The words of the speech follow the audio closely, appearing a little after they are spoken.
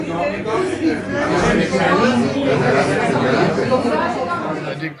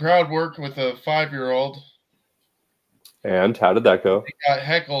I did crowd work with a 5-year-old. And how did that go? He got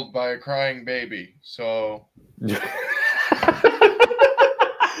heckled by a crying baby. So.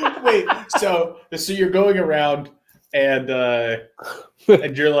 Wait, so you're going around and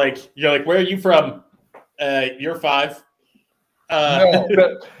you're like, where are you from? You're 5. No.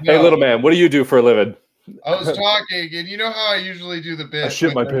 Hey, little man, what do you do for a living? I was talking, and you know how I usually do the bit. I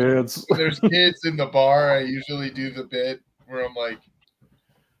shit my pants. When there's kids in the bar, I usually do the bit where I'm like,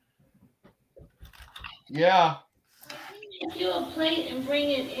 yeah. Give you a plate and bring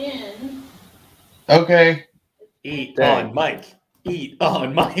it in. Okay. Eat on Mike. Eat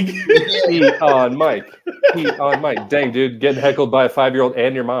on Mike. Eat on Mike. Eat on Mike. Dang, dude, getting heckled by a 5-year-old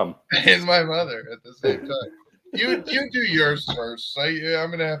and your mom. And my mother at the same time. You do yours first. So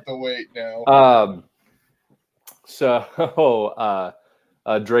I'm gonna have to wait now.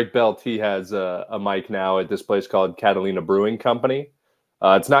 Drake Belt, he has a mic now at this place called Catalina Brewing Company.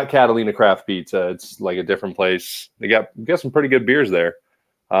 It's not Catalina Craft Pizza. It's like a different place. They got some pretty good beers there.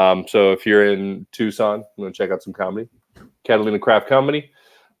 So if you're in Tucson, you want to check out some comedy. Catalina Craft Company.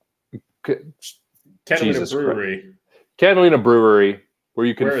 Catalina Brewery. Christ. Catalina Brewery, where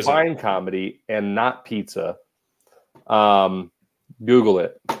you can find comedy and not pizza. Google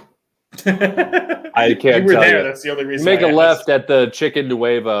it. I can't tell you. That's the only reason. You make a left at the Chicken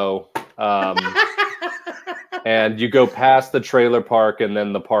Nuevo, and you go past the trailer park and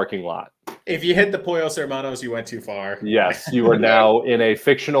then the parking lot. If you hit the Pollos Hermanos, you went too far. Yes, you are now in a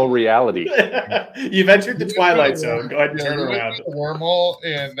fictional reality. You've entered the Twilight Zone. Go ahead and turn around. The wormhole,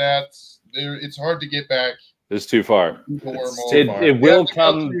 and it's hard to get back. It's too far. It will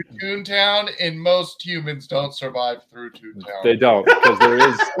come through Toontown, and most humans don't survive through Toontown. They don't,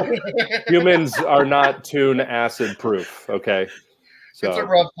 because humans are not Toon acid proof. Okay, so it's a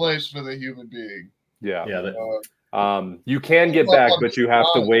rough place for the human being. Yeah. You can get back, but you have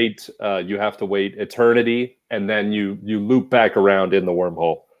to wait. You have to wait eternity, and then you loop back around in the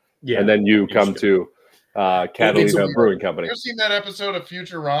wormhole, and then you come to Catalina Brewing Company. You ever seen that episode of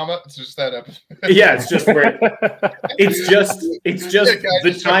Futurama? It's just that episode. Yeah, it's just where it's just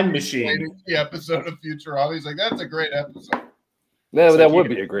the time machine. The episode of Futurama. He's like, that's a great episode. No, that would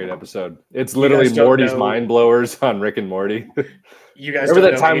be a great episode. It's literally Morty's mind blowers on Rick and Morty. You guys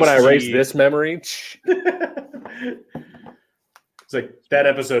remember that time when I erased this memory? It's like that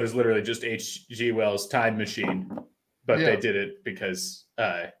episode is literally just H.G. Wells' Time Machine, but they did it because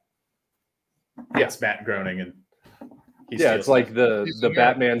it's Matt Groening and it's like the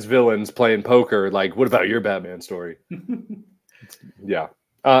Batman's villains playing poker. Like, what about your Batman story? Yeah.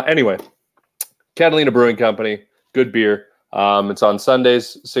 Anyway, Catalina Brewing Company, good beer. It's on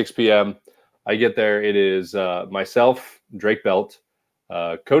Sundays, 6 p.m. I get there. It is myself, Drake Belt,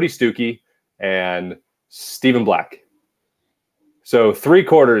 Cody Stuckey, and Stephen Black. So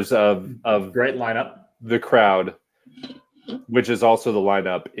 3/4 of great lineup. The crowd, which is also the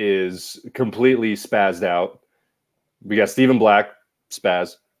lineup, is completely spazzed out. We got Stephen Black,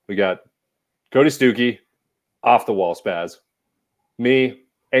 spaz. We got Cody Stuckey, off the wall spaz. Me,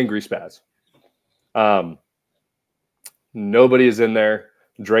 angry spaz. Nobody is in there.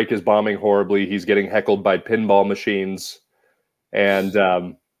 Drake is bombing horribly. He's getting heckled by pinball machines. And,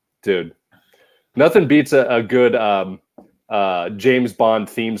 dude, nothing beats a good James Bond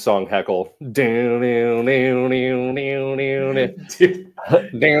theme song heckle.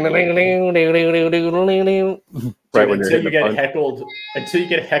 Right when until you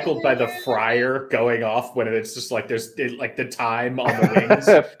get heckled by the fryer going off when it's just like there's like the time on the wings.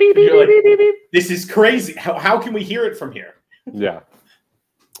 You're like, this is crazy. How can we hear it from here? Yeah.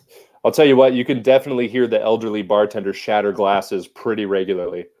 I'll tell you what, you can definitely hear the elderly bartender shatter glasses pretty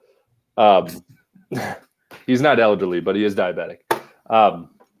regularly. He's not elderly, but he is diabetic.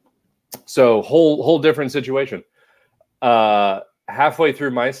 So whole different situation. Halfway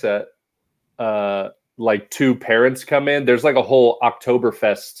through my set, like 2 parents come in. There's like a whole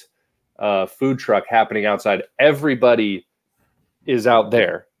Oktoberfest food truck happening outside. Everybody is out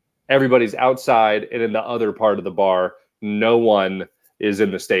there. Everybody's outside and in the other part of the bar. No one is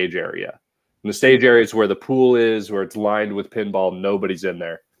in the stage area. And the stage area is where the pool is, where it's lined with pinball. Nobody's in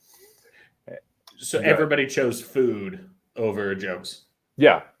there. So everybody chose food over jokes.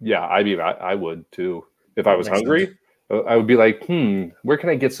 Yeah. I mean, I would too. If I was hungry, I would be like, where can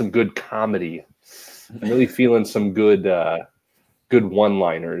I get some good comedy? I'm really feeling some good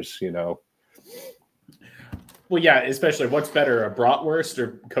one-liners, you know. Well, yeah, especially what's better, a bratwurst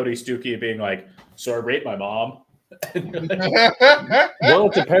or Cody Stuckey being like, so I raped my mom? Well,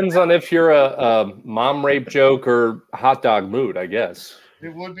 it depends on if you're a mom rape joke or hot dog mood, I guess.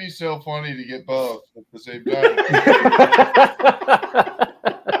 It would be so funny to get both at the same time.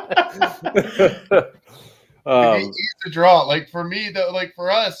 It's a draw. Like for me, though, like for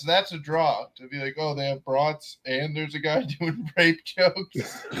us, that's a draw. To be like, oh, they have brats and there's a guy doing rape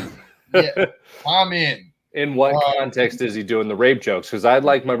jokes. Yeah, I'm in. In what context is he doing the rape jokes? Because I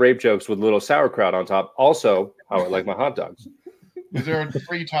like my rape jokes with little sauerkraut on top. Also, how I like my hot dogs. Is there a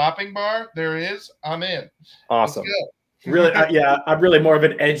free topping bar? There is. I'm in. Awesome. Really, yeah, I'm really more of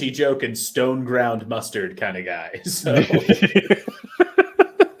an edgy joke and stone ground mustard kind of guy. So.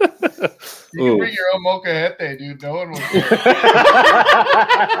 You can bring your own Molcajete, dude. No one will.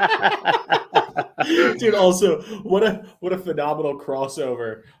 Dude, also, what a phenomenal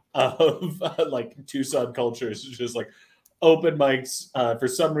crossover of like Tucson cultures. Just like open mics, for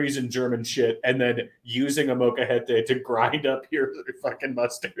some reason German shit, and then using a Molcajete to grind up your fucking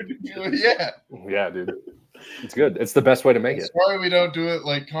mustard. Yeah, dude. It's good. It's the best way to make it. Sorry we don't do it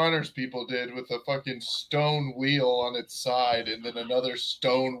like Connor's people did with a fucking stone wheel on its side and then another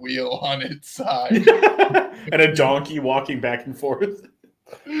stone wheel on its side. And a donkey walking back and forth.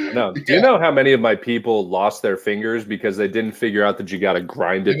 No. Do you know how many of my people lost their fingers because they didn't figure out that you got to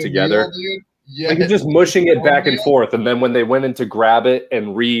grind it together? Yeah, like you're just mushing it back and forth, and then when they went in to grab it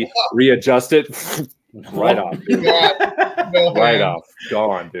and readjust it, right off, dude. Right off,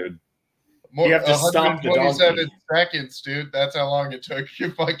 gone, dude. You have to stop the 127 seconds, dude. That's how long it took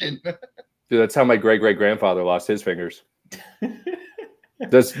you fucking. Dude, that's how my great-great-grandfather lost his fingers.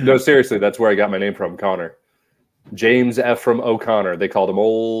 No, seriously, that's where I got my name from, Connor. James F. from O'Connor. They called him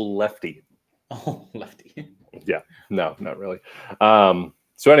Old Lefty. Oh, Lefty. Yeah, no, not really.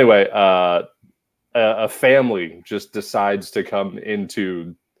 So anyway, a family just decides to come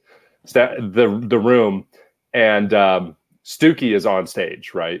into the room, and Stookie is on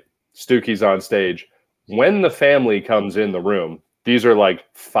stage, right? Stookie's on stage. When the family comes in the room, these are like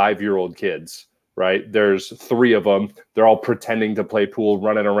 5-year-old kids, right? There's 3 of them. They're all pretending to play pool,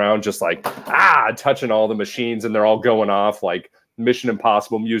 running around, just like, touching all the machines, and they're all going off like Mission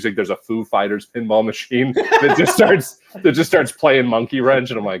Impossible music. There's a Foo Fighters pinball machine that just starts playing Monkey Wrench,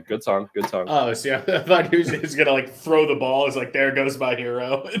 and I'm like, good song. Oh, so yeah, I thought he was gonna like throw the ball. It's like, there goes my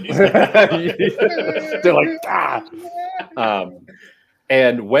hero. They're like,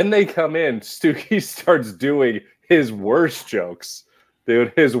 and when they come in, Stookie starts doing his worst jokes,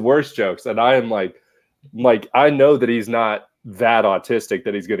 dude, and I am like, I know that he's not that autistic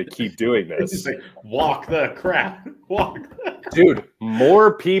that he's going to keep doing this. Like, walk the crap. Dude,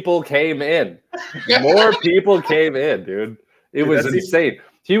 more people came in. Dude. It was insane.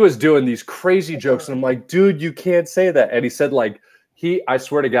 He was doing these crazy jokes, and I'm like, dude, you can't say that. And he said like, I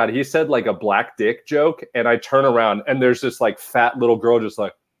swear to God, he said like a black dick joke, and I turn around and there's this like fat little girl just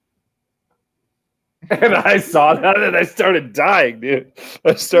like, and I saw that and I started dying, dude.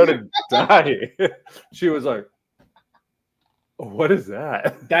 I started dying. She was like, what is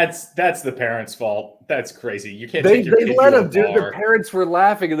that? That's the parents' fault. That's crazy. You can't. They let him, dude. The parents were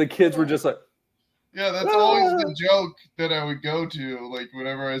laughing and the kids were just like, yeah, that's always the joke that I would go to. Like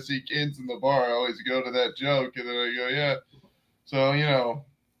whenever I see kids in the bar, I always go to that joke, and then I go, yeah. So,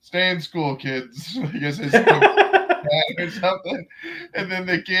 stay in school, kids. I guess it's or something. And then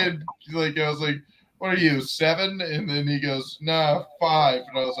the kid, like, I was like, what are you, 7? And then he goes, nah, 5.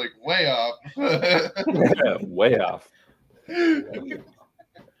 And I was like, way off. Yeah, way off.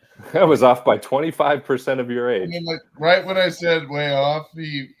 That was off by 25% of your age. And then, like, right when I said way off,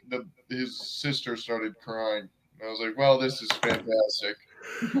 his sister started crying. And I was like, well, this is fantastic.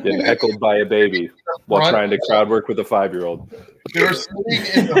 Getting heckled by a baby while trying to crowd work with a 5-year-old. They were sitting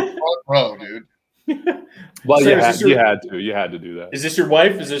in the front row, dude. Well, so you had to do that. Is this your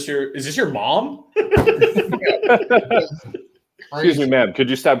wife? Is this your mom? Excuse me, ma'am. Could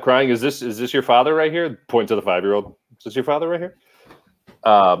you stop crying? Is this your father right here? Point to the 5-year-old. Is this your father right here?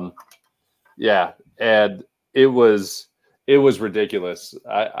 Yeah, and it was ridiculous.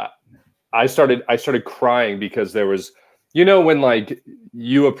 I started crying because there was, when like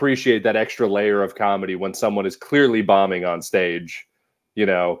you appreciate that extra layer of comedy when someone is clearly bombing on stage,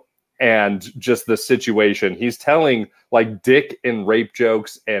 and just the situation. He's telling like dick and rape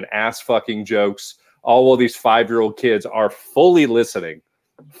jokes and ass fucking jokes. All of these 5-year-old kids are fully listening,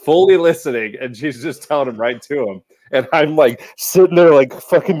 and she's just telling him right to him. And I'm like sitting there like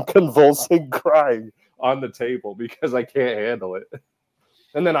fucking convulsing, crying on the table because I can't handle it.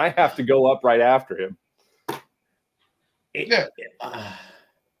 And then I have to go up right after him. It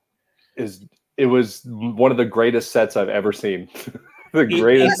was one of the greatest sets I've ever seen. The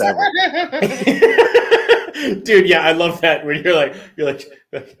greatest ever. Dude, yeah, I love that when you're like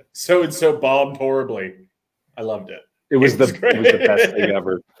so and so bombed horribly. I loved it. It was the best thing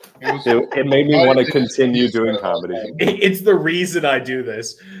ever. It made me want to continue doing comedy. It's the reason I do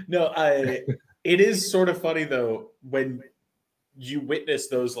this. No, it is sort of funny though when you witness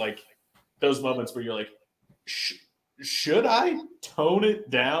those moments where you're like, should I tone it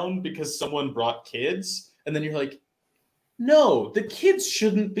down because someone brought kids? And then you're like, no, the kids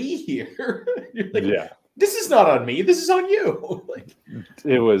shouldn't be here. You're like, yeah, this is not on me. This is on you. Like,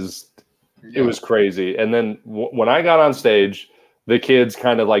 it was crazy. And then when I got on stage, the kids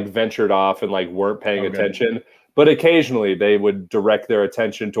kind of like ventured off and like weren't paying attention. But occasionally they would direct their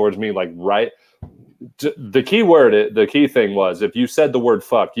attention towards me, like right. The key thing was if you said the word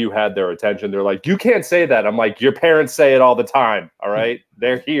fuck, you had their attention. They're like, you can't say that. I'm like, your parents say it all the time. All right.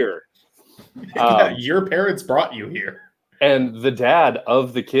 They're here. Your parents brought you here. And the dad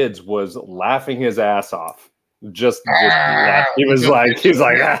of the kids was laughing his ass off. Just he was like, and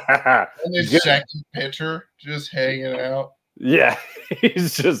the second pitcher just hanging out. Yeah.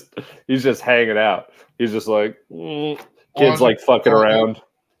 he's just hanging out. He's just like, kids like fucking around.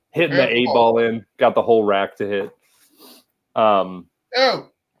 Hitting the 8-ball in, got the whole rack to hit. Who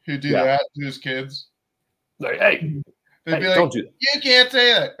do that to his kids? Like, hey, they'd be like, don't do that. You can't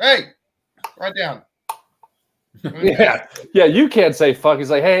say that. Hey, write down. Yeah, you can't say fuck. He's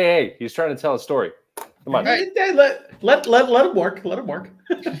like, hey, he's trying to tell a story. Come on, hey, let him work. Let him work.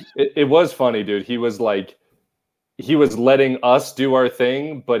 It was funny, dude. He was like, he was letting us do our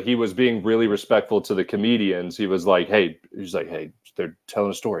thing, but he was being really respectful to the comedians. He was like, hey, they're telling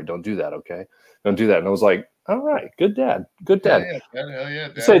a story. Don't do that, okay? Don't do that. And I was like, all right, good dad. Good dad. Hell yeah,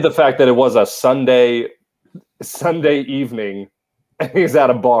 dad. Say the fact that it was a Sunday evening and he's at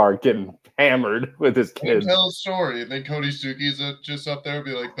a bar getting hammered with his kids. Tell a story. And then Cody Suki's just up there and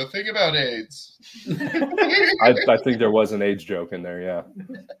be like, the thing about AIDS. I think there was an AIDS joke in there, yeah.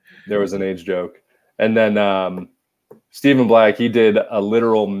 There was an AIDS joke. And then Stephen Black, he did a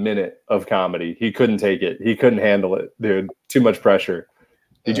literal minute of comedy. He couldn't take it. He couldn't handle it, dude. Too much pressure.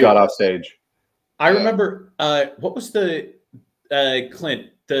 He got off stage. I remember, what was the, Clint,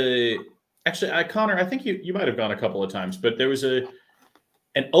 actually, Connor, I think you might have gone a couple of times, but there was an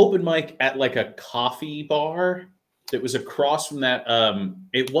open mic at like a coffee bar that was across from that.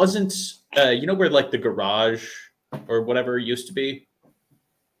 It wasn't, where like the garage or whatever it used to be?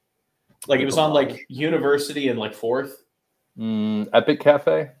 Like it was on like University and like 4th. Epic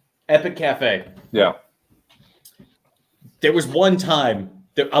Cafe? Epic Cafe. Yeah. There was one time,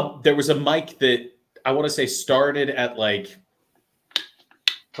 there was a mic that I want to say started at like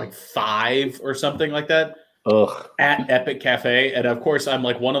 5 or something like that. Ugh. At Epic Cafe. And of course, I'm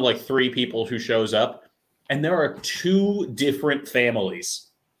like one of like 3 people who shows up. And there are 2 different families.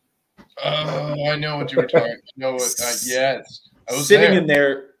 Oh, I know what you were talking about. Yes. I was sitting in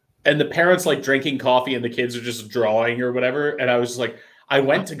there. And the parents like drinking coffee and the kids are just drawing or whatever. And I was like, I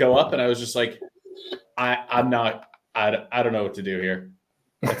went to go up and I was just like, I don't know what to do here.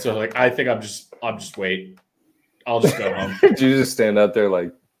 And so like, I think I'll just wait. I'll just go home. Did you just stand out there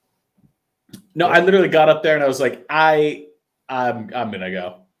like? No, I literally got up there and I was like, I'm going to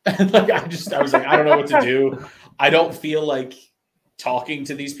go. Like, I was like, I don't know what to do. I don't feel like talking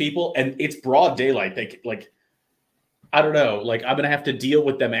to these people and it's broad daylight. They like, I don't know. Like I'm gonna have to deal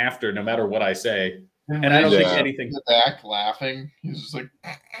with them after, no matter what I say. And I don't think anything. In the back laughing. He's just like.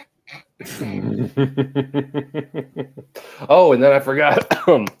 Oh, and then I forgot.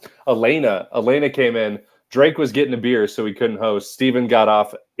 Elena came in. Drake was getting a beer, so he couldn't host. Steven got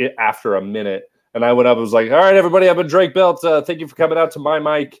off it after a minute, and I went up and was like, "All right, everybody, I'm Drake Belt. Thank you for coming out to my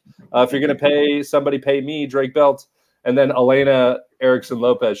mic. If you're gonna pay somebody, pay me, Drake Belt." And then Elena Erickson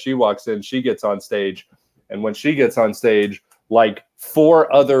Lopez, she walks in. She gets on stage. And when she gets on stage, like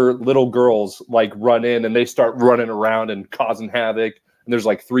 4 other little girls like run in and they start running around and causing havoc. And there's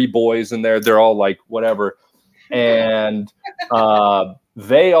like 3 boys in there. They're all like whatever. And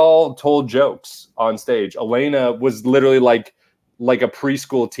they all told jokes on stage. Elena was literally like a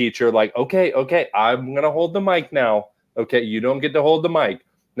preschool teacher, like, okay, I'm going to hold the mic now. Okay, you don't get to hold the mic.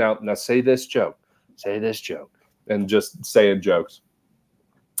 Now say this joke. And just saying jokes.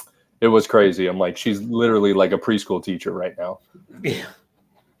 It was crazy. I'm like, she's literally like a preschool teacher right now. Yeah.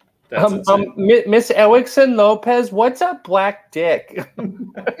 Miss Erickson Lopez, what's a black dick?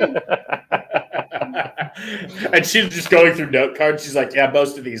 And she's just going through note cards. She's like, yeah,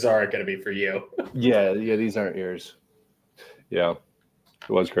 most of these aren't going to be for you. Yeah, these aren't yours. Yeah,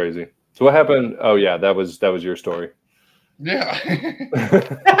 it was crazy. So what happened? Oh yeah, that was your story. Yeah.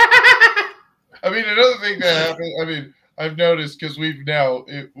 I mean, another thing that happened. I've noticed because we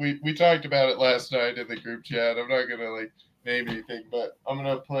talked about it last night in the group chat. I'm not gonna like name anything, but I'm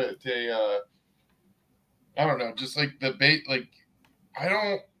gonna put I don't know, just like the bait. Like I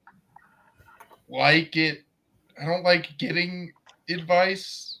don't like it. I don't like getting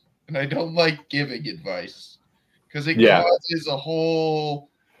advice, and I don't like giving advice because it causes a whole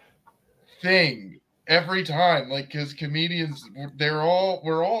thing every time. Like, because comedians, we're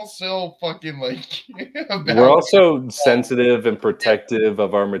all so fucking like. We're also sensitive and protective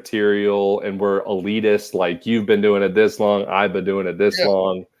of our material, and we're elitist. Like, you've been doing it this long, I've been doing it this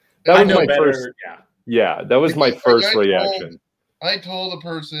long. That was my first. Yeah, that was my first reaction. I told a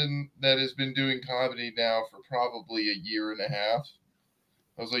person that has been doing comedy now for probably a year and a half.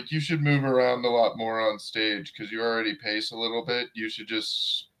 I was like, you should move around a lot more on stage because you already pace a little bit. You should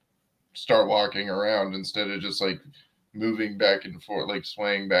just start walking around instead of just like moving back and forth, like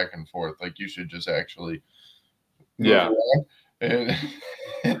swaying back and forth. Like you should just actually move around. And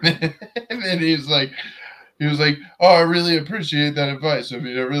then he was like, oh, I really appreciate that advice. I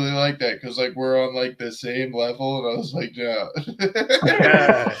mean, I really like that because like we're on like the same level. And I was like, yeah.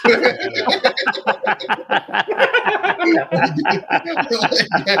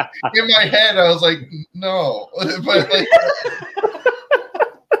 Like, in my head, I was like, no. But like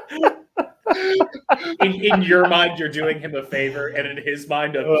in your mind, you're doing him a favor, and in his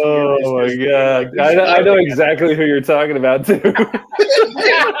mind, oh my god, I know exactly who you're talking about too.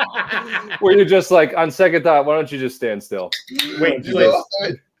 Where you're just like, on second thought, why don't you just stand still? Wait,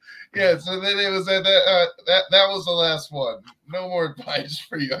 yeah. So then it was that was the last one. No more advice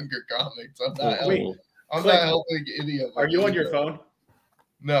for younger comics. I'm not helping. I'm not helping any of them. Are you on your phone?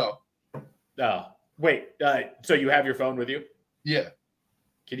 No. No. Wait. So you have your phone with you? Yeah.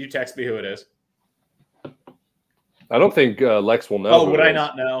 Can you text me who it is? I don't think Lex will know. Oh, would I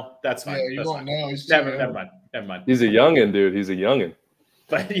not know? That's fine. Yeah, you won't know. Never mind. He's a youngin', dude. He's a youngin'.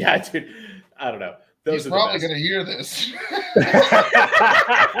 But yeah, dude, I don't know. He's probably going to hear this.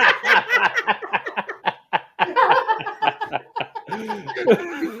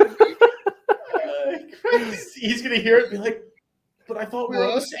 He's going to hear it and be like, but I thought we were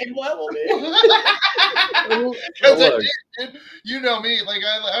on the same level, man. You know me, like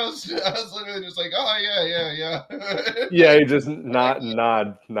I was literally just like, oh yeah. Yeah, he just nod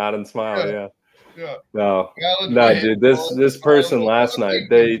and smile. Yeah. No, dude. This person last night,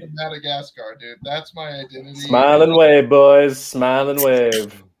 they from Madagascar, dude. That's my identity. Smile and wave, boys. Smile and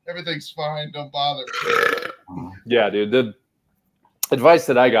wave. Everything's fine. Don't bother. Yeah, dude. The advice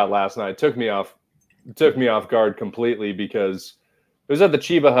that I got last night took me off guard completely because it was at the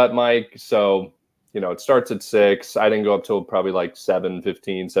Chiba Hut mic. So, it starts at 6. I didn't go up till probably like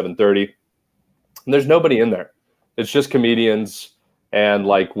 7:15, 7:30. And there's nobody in there. It's just comedians and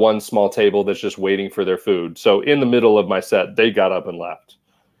like one small table that's just waiting for their food. So in the middle of my set, they got up and left.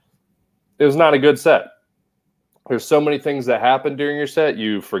 It was not a good set. There's so many things that happen during your set.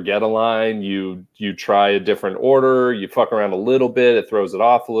 You forget a line, you try a different order, you fuck around a little bit, it throws it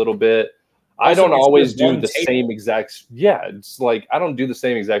off a little bit. I don't always do the same exact. Yeah, it's like I don't do the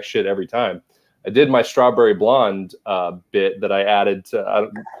same exact shit every time. I did my strawberry blonde bit that I added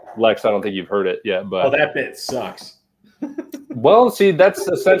to Lex. I don't think you've heard it yet, but that bit sucks. Well, see, that's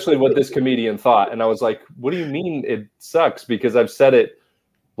essentially what this comedian thought, and I was like, "What do you mean it sucks?" Because I've said it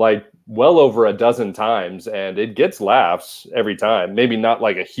like well over a dozen times, and it gets laughs every time. Maybe not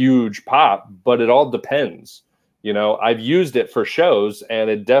like a huge pop, but it all depends. I've used it for shows, and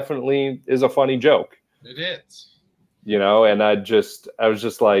it definitely is a funny joke. It is. And I was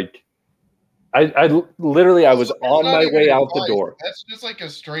just like, I literally, I was on my way out the door. That's just like a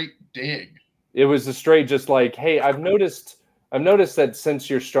straight dig. It was a straight, just like, hey, I've noticed that since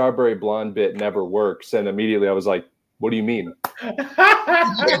your strawberry blonde bit never works, and immediately I was like, what do you mean?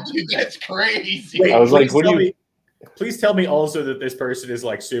 Dude, that's crazy. Wait, I was like, what do you? Please tell me also that this person is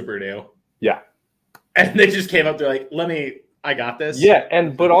like super new. Yeah. And they just came up, they're like, I got this. Yeah,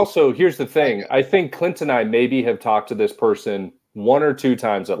 but also, here's the thing. I think Clint and I maybe have talked to this person 1 or 2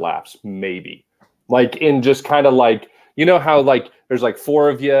 times at Laps, maybe. Like, in just kind of like, how like there's like 4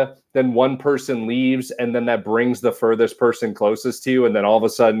 of you, then one person leaves, and then that brings the furthest person closest to you, and then all of a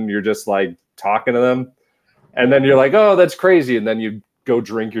sudden you're just like talking to them. And then you're like, oh, that's crazy. And then you go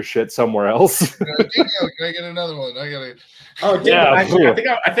drink your shit somewhere else. Can I get another one? I gotta. Oh, yeah. I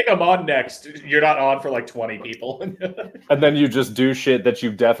think I'm on next. You're not on for like 20 people. And then you just do shit that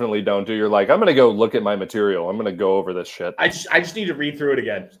you definitely don't do. You're like, I'm gonna go look at my material. I'm gonna go over this shit. I just need to read through it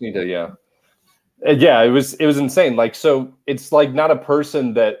again. Yeah. It was insane. Like, so it's like not a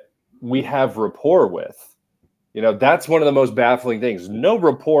person that we have rapport with. That's one of the most baffling things. No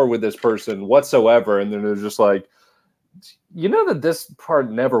rapport with this person whatsoever. And then they're just like, that this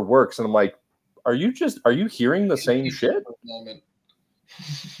part never works. And I'm like, are you hearing the same shit?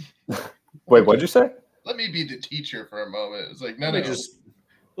 Wait, what'd you say? let me be the teacher for a moment. It's like, no,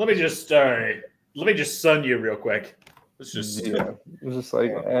 let me just sun you real quick. It's just It was just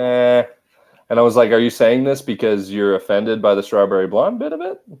like, And I was like, are you saying this because you're offended by the strawberry blonde bit of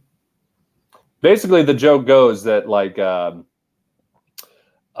it? Basically, the joke goes that like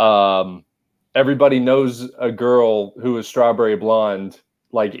everybody knows a girl who is strawberry blonde,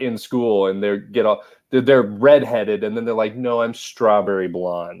 like in school, and they're redheaded, and then they're like, no, I'm strawberry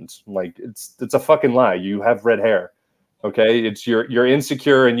blonde. Like it's a fucking lie. You have red hair. Okay, it's you're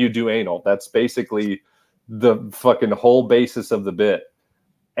insecure and you do anal. That's basically the fucking whole basis of the bit.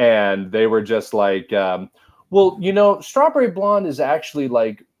 And they were just like, well, strawberry blonde is actually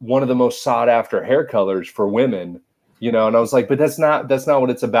like one of the most sought after hair colors for women, and I was like, but that's not what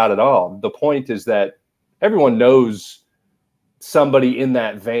it's about at all. The point is that everyone knows somebody in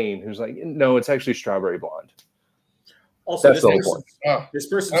that vein who's like, no, it's actually strawberry blonde. Also, that's the whole point. This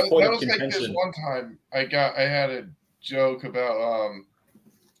person's point of contention. Like this one time I had a joke about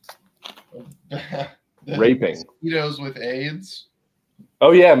raping mosquitoes with AIDS.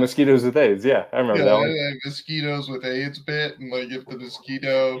 Oh yeah, mosquitoes with AIDS. Yeah, I remember that one. Like mosquitoes with AIDS bit, and like if the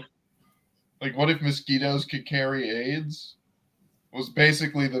mosquito, like what if mosquitoes could carry AIDS? Was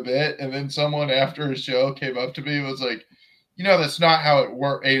basically the bit, and then someone after a show came up to me and was like, that's not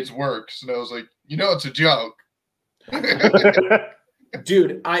how AIDS works, and I was like, it's a joke.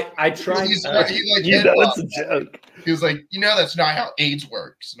 Dude, I tried. It's a joke. He was like, that's not how AIDS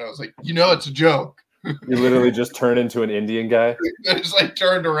works, and I was like, it's a joke. You literally just turned into an Indian guy. I just like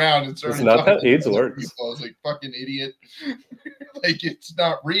turned around and started. It's not how AIDS works. People. I was like, fucking idiot. Like it's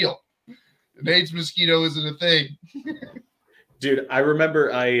not real. An AIDS mosquito isn't a thing. Dude, I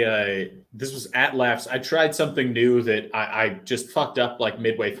remember this was at Laughs. I tried something new that I just fucked up like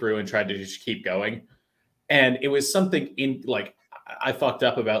midway through and tried to just keep going. And it was something in like I fucked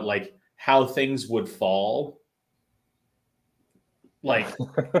up about like how things would fall. Like,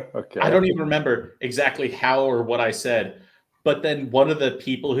 okay. I don't even remember exactly how or what I said, but then one of the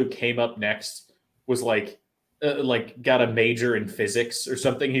people who came up next was like got a major in physics or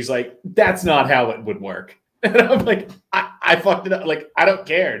something. He's like, that's not how it would work. And I'm like, I fucked it up. Like, I don't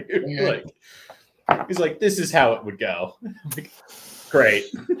care. Dude. Yeah. Like, he's like, this is how it would go. Like, great.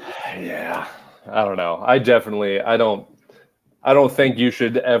 Yeah. I don't know. I don't think you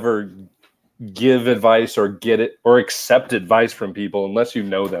should ever give advice or get it or accept advice from people unless you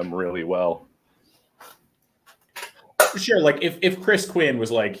know them really well. Sure, like if Chris Quinn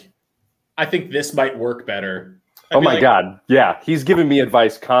was like, I think this might work better. Oh my God. Yeah. He's giving me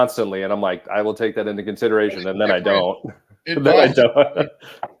advice constantly. And I'm like, I will take that into consideration. And then I don't. It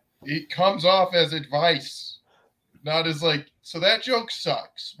comes off as advice, not as like, so that joke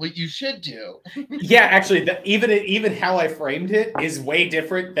sucks. What you should do. Yeah, actually, even how I framed it is way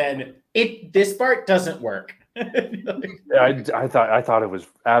different than this part doesn't work. I thought it was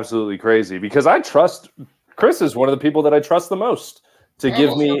absolutely crazy because I trust Chris is one of the people that I trust the most to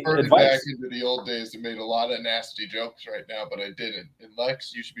give me advice. Back into the old days and made a lot of nasty jokes right now, but I didn't. And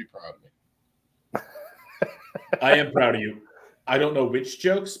Lex, you should be proud of me. I am proud of you. I don't know which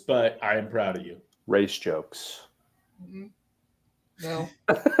jokes, but I am proud of you. Race jokes. No.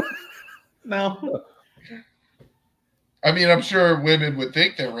 No. I mean, I'm sure women would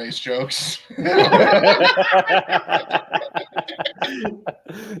think they're race jokes.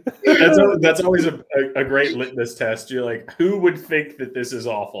 That's always a great litmus test. You're like, who would think that this is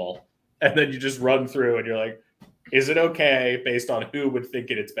awful? And then you just run through and you're like, is it okay based on who would think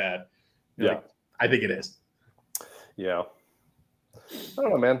it's bad? You're like, I think it is. Yeah. I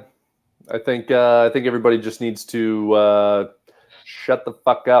don't know, man. I think everybody just needs to shut the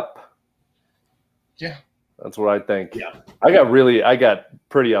fuck up. Yeah. That's what I think. Yeah. I got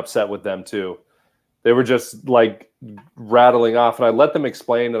pretty upset with them too. They were just like rattling off and I let them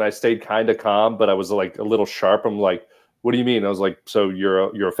explain and I stayed kind of calm, but I was like a little sharp. I'm like, what do you mean? I was like, so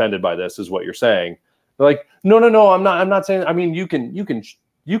you're offended by this is what you're saying. They're like, no, I'm not saying, I mean, you can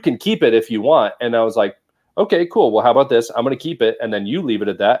keep it if you want. And I was like, okay, cool. Well, how about this? I'm going to keep it. And then you leave it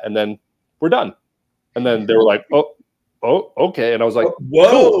at that. And then we're done. And then they were like, oh, okay. And I was like,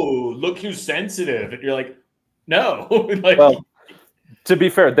 whoa, cool. Look who's sensitive. And you're like, no. Like, well, to be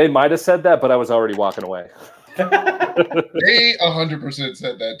fair, they might have said that, but I was already walking away. They 100%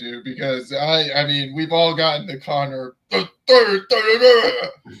 said that, dude, because I mean, we've all gotten the Connor, and then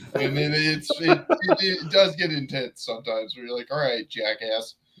it does get intense sometimes where you're like, all right,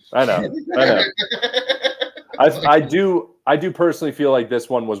 jackass. I know. I do personally feel like this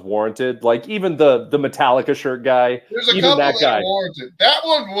one was warranted. Like even the Metallica shirt guy, there's a even couple that guy. Warranted. That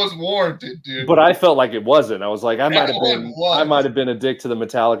one was warranted, dude. But I felt like it wasn't. I was like, I might have been a dick to the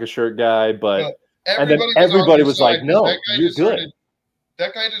Metallica shirt guy, but everybody was like, "No, you're good."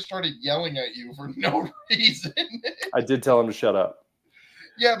 That guy just started yelling at you for no reason. I did tell him to shut up.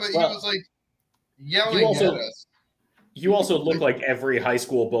 Yeah, but he was like yelling at us. You also look like every high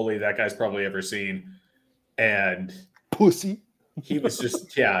school bully that guy's probably ever seen. And pussy. He was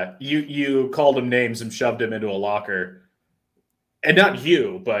just, you called him names and shoved him into a locker. And not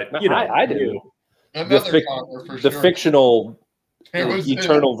you, but, I didn't. The fictional,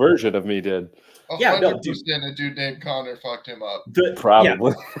 eternal version of me did. 100% a dude named Connor fucked him up.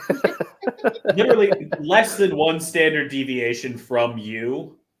 Probably. Literally less than one standard deviation from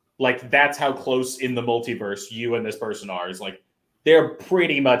you. Like, that's how close in the multiverse you and this person are. Is like, they're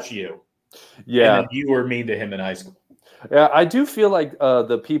pretty much you. Yeah. And then you were mean to him in high school. Yeah, I do feel like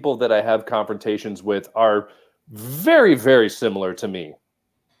the people that I have confrontations with are very, very similar to me.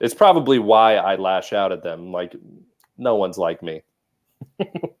 It's probably why I lash out at them. Like, no one's like me.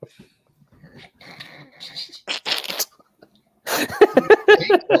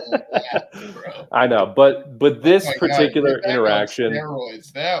 I know, but this particular interaction,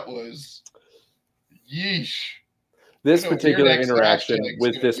 steroids, that was yeesh. This particular interaction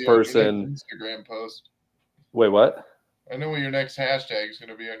with this person. Instagram post. Wait, what? I know what your next hashtag is going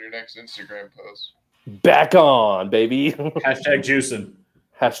to be on your next Instagram post. Back on, baby. Hashtag juicing.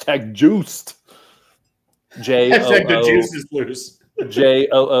 Hashtag juiced. Hashtag the juice is loose.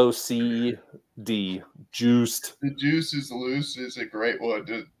 JOOCD. Juiced. The juice is loose is a great one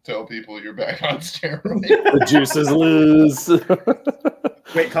to tell people you're back on steroids. The juice is loose.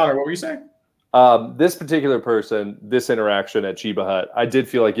 Wait, Connor, what were you saying? This particular person, this interaction at Chiba Hut, I did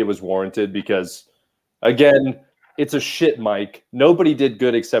feel like it was warranted because, again, it's a shit mic. Nobody did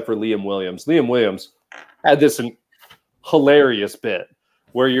good except for Liam Williams. Liam Williams had this hilarious bit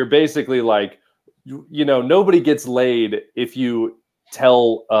where you're basically like, nobody gets laid if you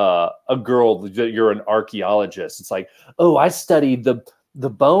tell a girl that you're an archaeologist. It's like, oh, I studied the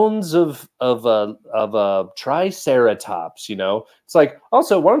bones of triceratops. It's like,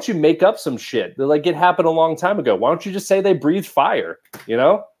 also, why don't you make up some shit? They're like, it happened a long time ago. Why don't you just say they breathed fire?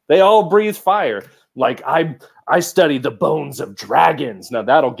 They all breathe fire. Like, I studied the bones of dragons. Now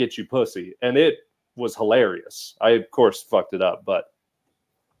that'll get you pussy. And it was hilarious. I, of course, fucked it up, but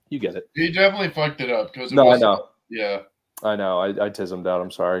you get it. He definitely fucked it up. I know. Yeah. I know. I tiz him down. I'm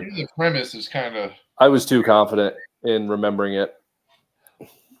sorry. The premise is kind of... I was too confident in remembering it.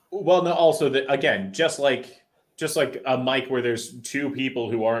 Well, no, also, again, just like a mic where there's two people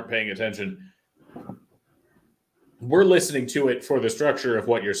who aren't paying attention, we're listening to it for the structure of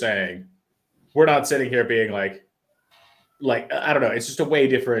what you're saying. We're not sitting here being like I don't know. It's just a way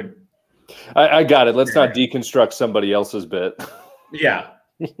different. I got it. Let's not deconstruct somebody else's bit. Yeah.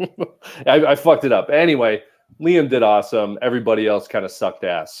 I fucked it up. Anyway, Liam did awesome. Everybody else kind of sucked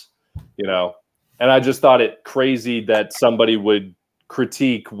ass, And I just thought it crazy that somebody would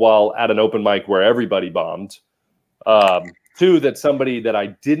critique while at an open mic where everybody bombed. Two, that somebody that I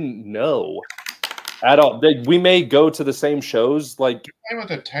didn't know at all. We may go to the same shows. Like, you're playing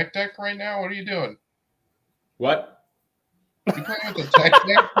with a tech deck right now? What are you doing? What? You playing with a tech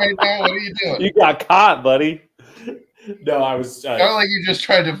deck right now? What are you doing? You got caught, buddy. No, I was. Sound like you just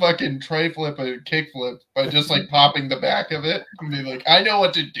tried to fucking tray flip a kick flip by just like popping the back of it and be like, I know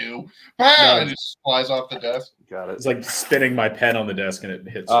what to do. And it just flies off the desk. Got it. It's like spinning my pen on the desk and it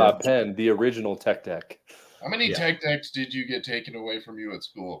hits. Pen, the original tech deck. How many tech decks did you get taken away from you at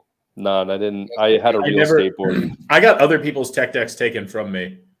school? None. I didn't. I had a real skateboard. I got other people's tech decks taken from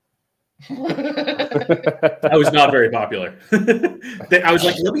me. I was not very popular. I was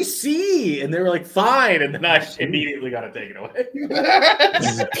like, let me see. And they were like, fine. And then I immediately got it taken away.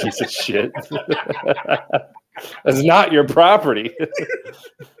 This is a piece of shit. That's not your property.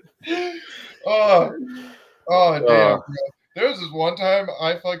 Oh, damn. There was this one time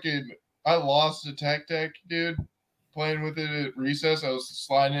I lost a tech deck, dude, playing with it at recess. I was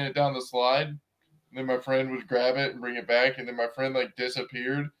sliding it down the slide. And then my friend would grab it and bring it back. And then my friend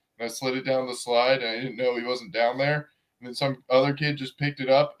disappeared. I slid it down the slide, and I didn't know he wasn't down there. And then some other kid just picked it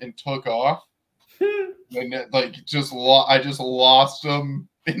up and took off. And I just lost him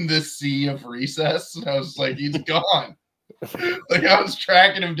in the sea of recess. And I was like, he's gone. I was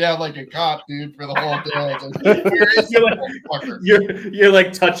tracking him down like a cop, dude, for the whole day. I was like, where is you're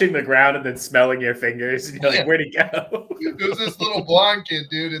like touching the ground and then smelling your fingers. And you're like, where'd he go? It was this little blonde kid,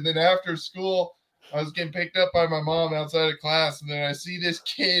 dude. And then after school, I was getting picked up by my mom outside of class, and then I see this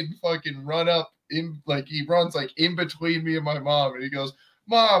kid fucking run up he runs in between me and my mom, and he goes,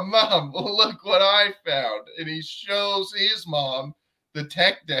 Mom, look what I found. And he shows his mom the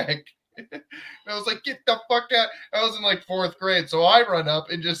tech deck, And I was like, get the fuck out. I was in like 4th grade. So I run up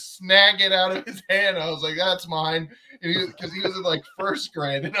and just snag it out of his hand. I was like, that's mine. Because he was in like 1st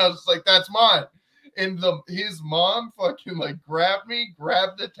grade. And I was like, that's mine. And his mom fucking like grabbed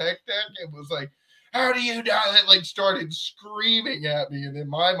the tech deck and was like, how do you die? It like started screaming at me. And then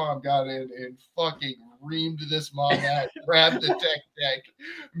my mom got in and fucking reamed this mom out, grabbed the tech deck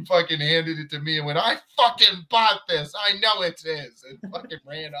and fucking handed it to me and went, I fucking bought this. I know it's his. And fucking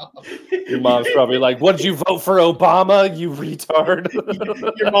ran off. Your mom's probably like, what did you vote for Obama, you retard?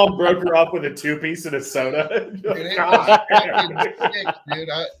 Your mom broke her up with a 2-piece and a soda. Dude, it was fucking sick, dude.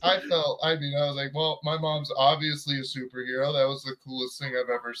 I was like, well, my mom's obviously a superhero. That was the coolest thing I've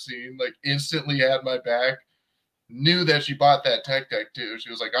ever seen. Like, instantly had my back. Knew that she bought that tech deck too. She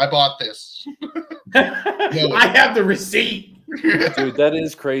was like, I bought this. I have the receipt. Dude, that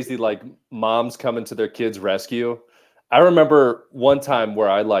is crazy. Like, moms coming to their kids' rescue. I remember one time where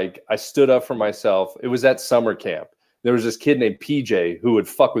I stood up for myself. It was at summer camp. There was this kid named PJ who would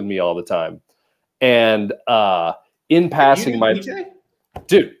fuck with me all the time. And in passing,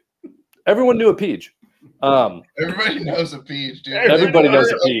 dude, everyone knew a Peach. Everybody knows a Peach, dude. Everybody knows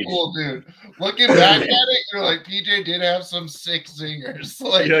a Peach. Cool dude. Looking back at it, you're like, PJ did have some sick zingers.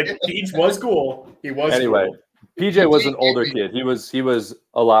 Like, Peach was cool. He was anyway. Cool. PJ was an older kid. He was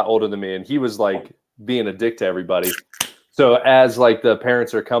a lot older than me, and he was like being a dick to everybody. So as like the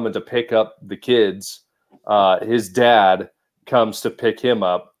parents are coming to pick up the kids, his dad comes to pick him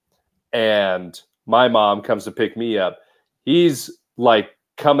up, and my mom comes to pick me up. He's like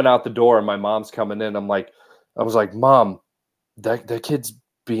coming out the door, and my mom's coming in. I was like, Mom, that kid's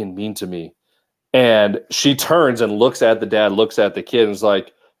being mean to me. And she turns and looks at the dad, looks at the kid, and is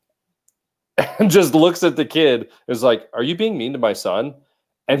like, and just looks at the kid, is like, are you being mean to my son?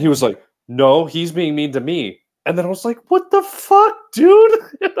 And he was like, no, he's being mean to me. And then I was like, what the fuck, dude?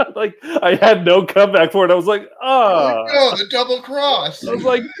 Like, I had no comeback for it. I was like, oh, the double cross. I was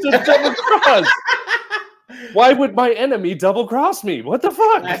like, the double cross. Why would my enemy double cross me? What the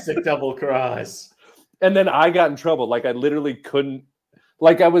fuck? Classic double cross. And then I got in trouble. Like, I literally couldn't.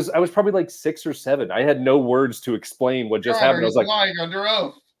 Like, I was probably like 6 or 7. I had no words to explain what just happened. I was like, lying under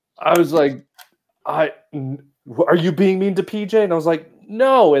oath. I was like, are you being mean to PJ? And I was like,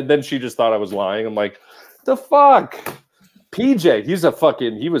 no. And then she just thought I was lying. I'm like, the fuck? PJ,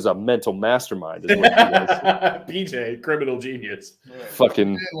 he was a mental mastermind. Is what he was. PJ, criminal genius. Yeah,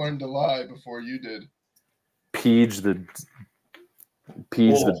 fucking didn't learn to lie before you did. the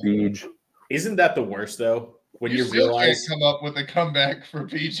Beej. Isn't that the worst though? When you still realize can't come up with a comeback for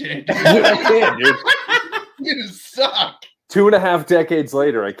PJ. Dude. I can't, dude. You suck. 2.5 decades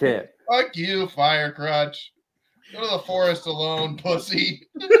later, I can't. Fuck you, fire crotch. Go to the forest alone, pussy.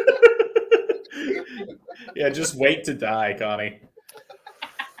 Yeah, just wait to die, Connie.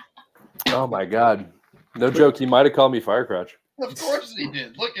 Oh my god. No joke, he might have called me Firecrotch. Of course he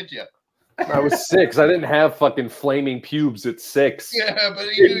did. Look at you. I was 6. I didn't have fucking flaming pubes at 6. Yeah, but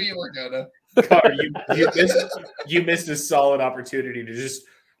he knew you were gonna. Car, you missed a solid opportunity to just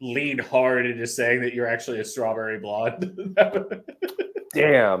lean hard into saying that you're actually a strawberry blonde.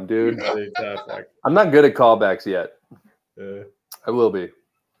 Damn, dude. I'm not good at callbacks yet. I will be.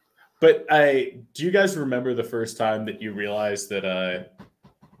 But do you guys remember the first time that you realized that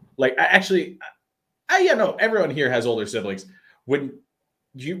everyone here has older siblings. When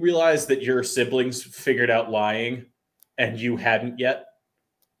you realize that your siblings figured out lying and you hadn't yet?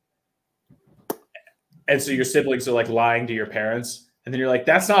 And so your siblings are like lying to your parents, and then you're like,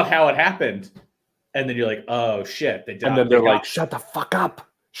 that's not how it happened. And then you're like, oh shit. And then they're like, shut the fuck up.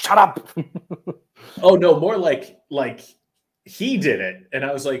 Shut up. Oh no, more like he did it. And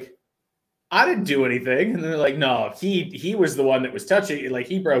I was like, I didn't do anything. And they're like, no, he was the one that was touching it, like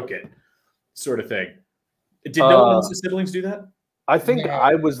he broke it, sort of thing. Did no one else's siblings do that? I think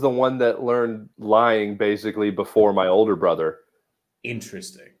I was the one that learned lying basically before my older brother.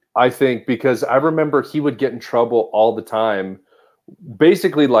 Interesting. I think because I remember he would get in trouble all the time.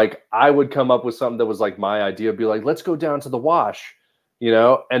 Basically, like I would come up with something that was like my idea, be like, let's go down to the wash,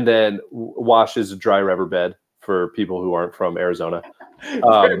 and then wash is a dry riverbed for people who aren't from Arizona.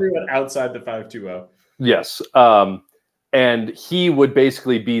 For everyone outside the 520. Yes. And he would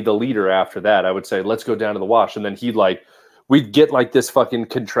basically be the leader after that. I would say, let's go down to the wash. And then we'd get like this fucking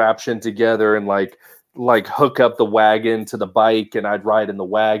contraption together and like hook up the wagon to the bike, and I'd ride in the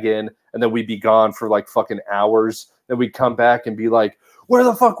wagon, and then we'd be gone for like fucking hours. Then we'd come back and be like, where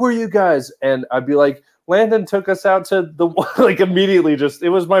the fuck were you guys? And I'd be like, Landon took us out to the like immediately. Just it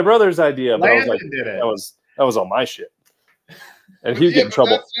was my brother's idea, but Landon I was like, did it. That was all my shit. And he'd get in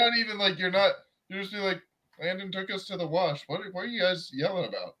trouble. That's not even like you're just be like, Landon took us to the wash. What are you guys yelling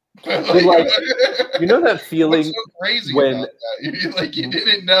about? Like, you know that feeling so crazy when about that? Like you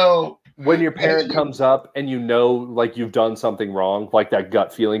didn't know when your parent comes up and you know, like you've done something wrong, like that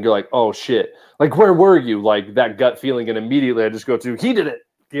gut feeling. You're like, oh shit, like where were you? Like that gut feeling, and immediately I just go to he did it.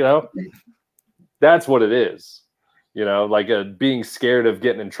 You know, that's what it is. You know, like being scared of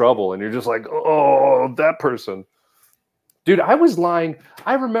getting in trouble, and you're just like, oh, that person. Dude, I was lying.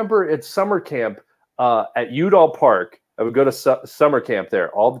 I remember at summer camp at Udall Park. I would go to summer camp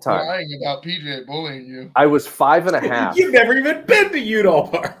there all the time. Lying about PJ bullying you. I was 5.5. You've never even been to Udall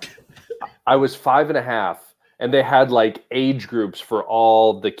Park. I was 5.5, and they had like age groups for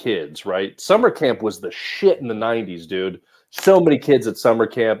all the kids, right? Summer camp was the shit in the 90s, dude. So many kids at summer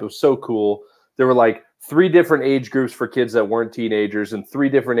camp. It was so cool. There were like 3 different age groups for kids that weren't teenagers and 3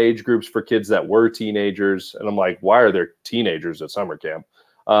 different age groups for kids that were teenagers. And I'm like, why are there teenagers at summer camp?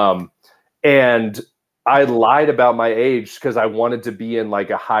 And I lied about my age because I wanted to be in like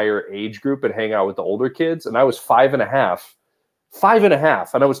a higher age group and hang out with the older kids. And I was 5.5.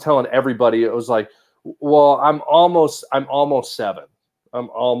 5.5. And I was telling everybody, it was like, well, I'm almost 7. I'm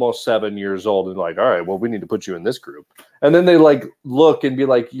almost 7 years old. And like, all right, well, we need to put you in this group. And then they like look and be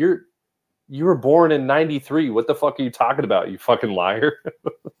like, you were born in 93. What the fuck are you talking about? You fucking liar.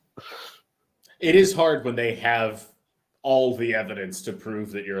 It is hard when they have all the evidence to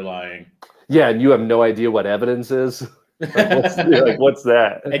prove that you're lying. Yeah, and you have no idea what evidence is. What's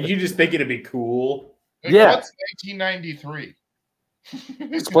that? And you just think it'd be cool. Like, yeah. What's 1993?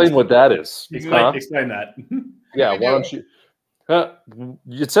 Explain what that is. Explain that. Yeah, why don't you?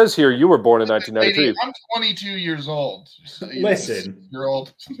 It says here you were born in 1993. I'm 22 years old. So Listen. You're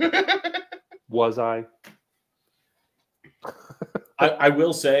old. Was I? I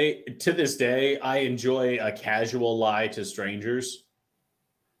will say, to this day, I enjoy a casual lie to strangers.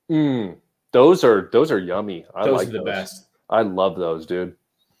 Those are yummy. Those are the best. I love those, dude.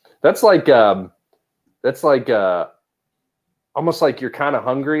 That's like almost like you're kind of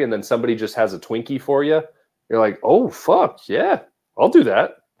hungry and then somebody just has a Twinkie for you. You're like, oh fuck yeah, I'll do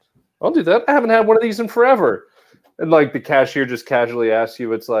that. I haven't had one of these in forever. And like the cashier just casually asks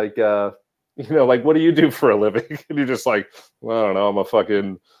you, it's like, like, what do you do for a living? And you're just like, well, I don't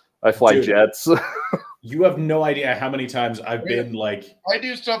know. I fly jets. You have no idea how many times I've been like, I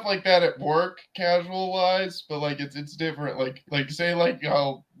do stuff like that at work, casual wise, but like it's different. Like say like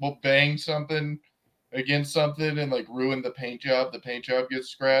we'll bang something against something and like ruin the paint job. The paint job gets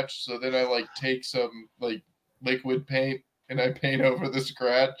scratched, so then I like take some like liquid paint and I paint over the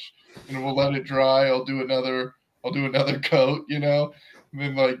scratch, and we'll let it dry. I'll do another coat,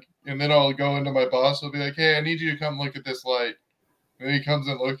 and then I'll go into my boss. I'll be like, hey, I need you to come look at this light. And he comes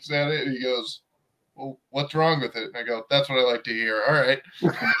and looks at it and he goes, well, what's wrong with it? And I go, that's what I like to hear. All right.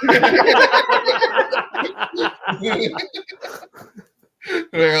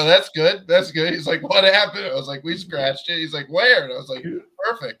 And I go, that's good. He's like, what happened? I was like, we scratched it. He's like, where? And I was like,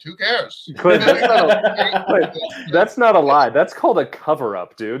 perfect. Who cares? That's not a lie. That's called a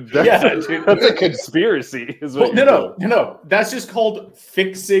cover-up, dude. That's a conspiracy. No. That's just called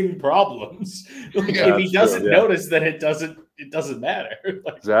fixing problems. If he doesn't notice, then it doesn't matter.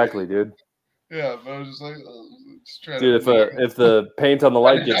 Exactly, dude. Yeah, but I was just like, dude, if the paint on the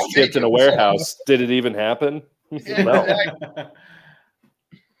light gets chipped in a warehouse, did it even happen?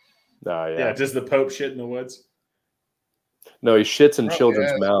 No. Yeah, does the Pope shit in the woods? No, he shits in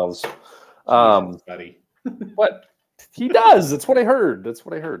children's mouths. Buddy. What? He does. That's what I heard.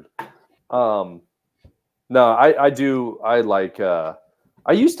 No, I do. I like, I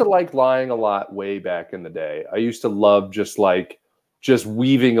used to like lying a lot way back in the day. I used to love just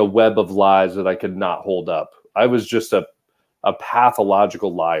weaving a web of lies that I could not hold up. I was just a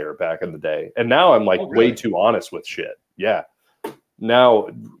pathological liar back in the day. And now I'm like way too honest with shit. Yeah. Now,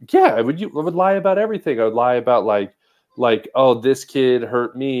 yeah, I would lie about everything. I would lie about like, oh, this kid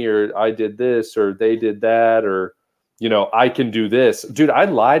hurt me, or I did this, or they did that, or, I can do this. Dude, I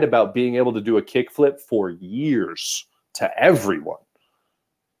lied about being able to do a kickflip for years to everyone.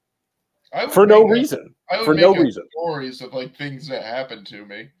 For no reason. Stories of like things that happened to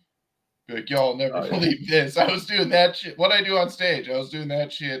me. Like, y'all never believe this. I was doing that shit. What I do on stage, I was doing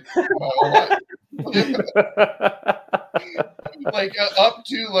that shit my whole life. Like up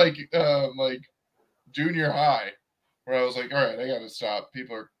to like junior high, where I was like, all right, I gotta stop.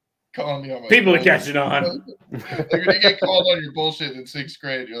 People are calling me on my people bullshit. Are catching on. Like when you get called on your bullshit in 6th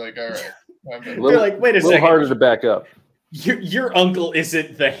grade, you're like, all right. They're like, wait a second. Harder to back up. Your uncle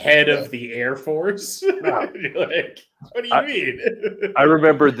isn't the head of the Air Force. Like, what do you mean? I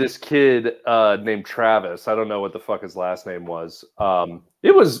remember this kid named Travis. I don't know what the fuck his last name was.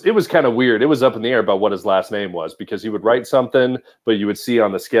 It was kind of weird. It was up in the air about what his last name was because he would write something, but you would see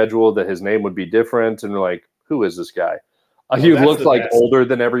on the schedule that his name would be different, and you're like, who is this guy? He looked like older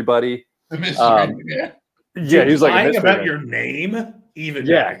than everybody. The mystery, yeah, he was like lying a about man. your name. Even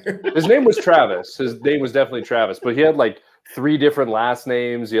his name was Travis. His name was definitely Travis, but he had like 3 different last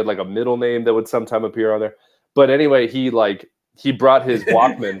names. He had like a middle name that would sometime appear on there. But anyway, he brought his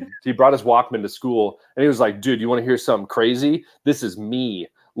Walkman. He brought his Walkman to school, and he was like, "Dude, you want to hear something crazy? This is me.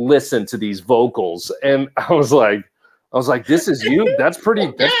 Listen to these vocals." And I was like, "This is you? That's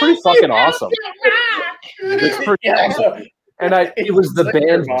pretty fucking awesome." It's pretty awesome. And it was the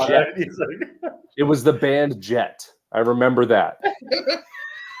band Jet. It was the band Jet. I remember that.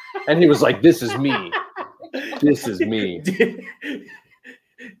 And he was like, "This is me. This is me."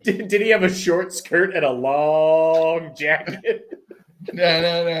 Did he have a short skirt and a long jacket?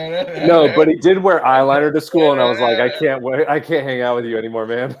 No, but he did wear eyeliner to school, and I was like, I can't hang out with you anymore,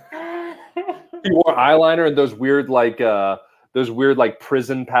 man. He wore eyeliner and those weird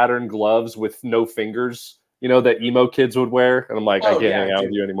prison pattern gloves with no fingers, that emo kids would wear. And I'm like, I can't hang out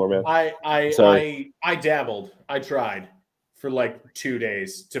with you anymore, man. I dabbled. I tried for like 2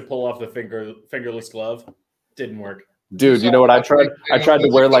 days to pull off the fingerless glove. Didn't work. Dude, you know what I tried? I tried to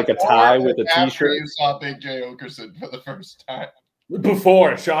wear like a tie with a t-shirt. You saw Big J Okerson for the first time.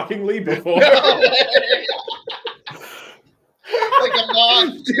 Shockingly before. Like a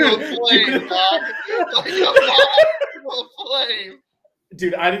moth to a flame, dog. Like a moth to a flame.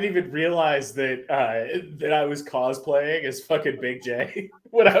 Dude, I didn't even realize that I was cosplaying as fucking Big J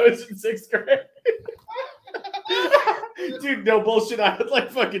when I was in 6th grade. Dude, no bullshit. I had like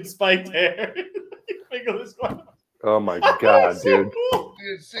fucking spiked hair. Oh my god, so dude. Cool.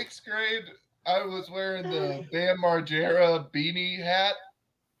 In 6th grade, I was wearing the Bam Margera beanie hat.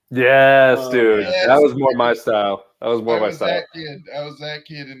 Yes, dude. Yes. That was more my style. I was that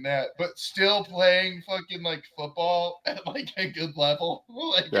kid in that, but still playing fucking like football at like a good level.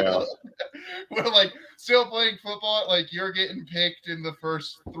 We're like still playing football. Like you're getting picked in the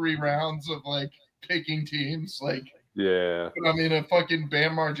first 3 rounds of like picking teams. Like I'm in a fucking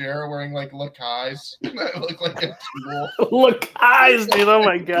Bam Margera wearing like Lacai's. I look like a tool. Lacai's, dude. Oh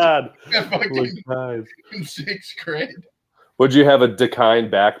my god. Lacai's. In 6th grade. Would you have a Dakine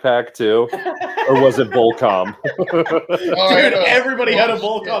backpack too? Or was it Volcom? Dude, everybody had a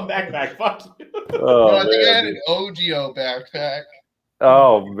Volcom backpack. Fuck you. I think I had an OGO backpack.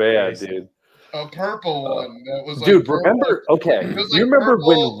 Oh man, dude. A purple one that was like dude, remember you remember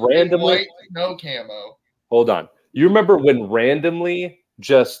when randomly no camo. Hold on. You remember when randomly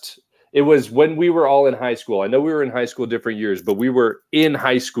it was when we were all in high school. I know we were in high school different years, but we were in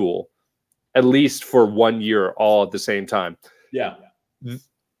high school at least for 1 year all at the same time. Yeah.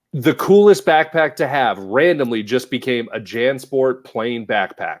 The coolest backpack to have randomly just became a JanSport plain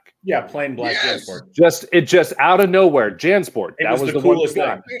backpack. Yeah, plain black JanSport. Just out of nowhere, JanSport. That was the coolest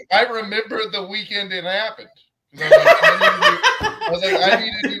thing. I remember the weekend it happened. I was like, I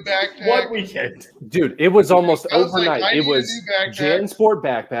need a new backpack. What weekend? Dude, it was almost overnight. It was JanSport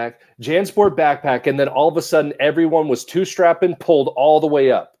backpack, and then all of a sudden everyone was 2-strapping, pulled all the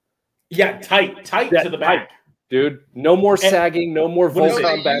way up. Yeah, tight to the back. Dude, no more sagging, no more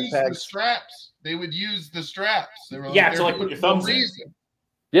Volcom backpacks. The straps. They would use the straps. They were to like put your thumbs in.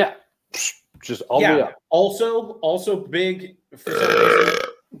 Yeah, just all the way up. Also big for some reason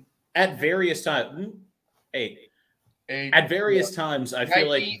at various times. At various times, I feel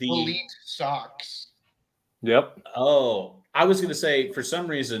like the elite socks. Yep. Oh, I was gonna say for some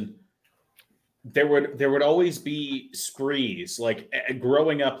reason there would always be sprees. Like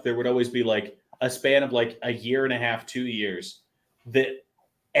growing up, there would always be like a span of like a year and a half, 2 years that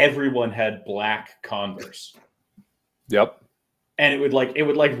everyone had black Converse. Yep. And it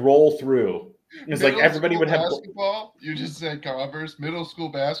would roll through. It's like everybody would have basketball. You just said Converse. Middle school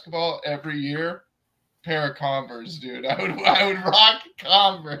basketball every year. Pair of Converse, dude. I would rock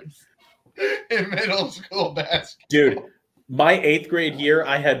Converse in middle school basketball. Dude, my 8th grade year,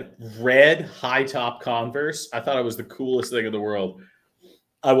 I had red high top Converse. I thought I was the coolest thing in the world.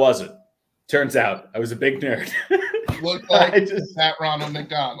 I wasn't. Turns out I was a big nerd. Looked like Pat Ronald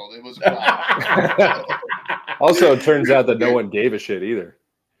McDonald. It was a problem. Also, it turns out that no one gave a shit either.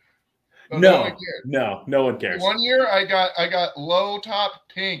 No one cares. One year I got low top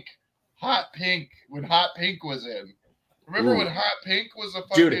pink, hot pink when hot pink was in. Remember when hot pink was a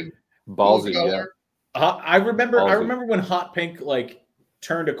fucking ballsy color? I remember when hot pink like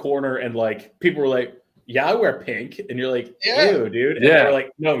turned a corner and like people were like, yeah, I wear pink. And you're like, Yeah. ew, dude. And Yeah. they were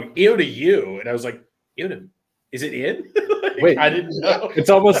like, no, ew to you. And I was like, ew to, is it in? Like, Wait. I didn't know. It's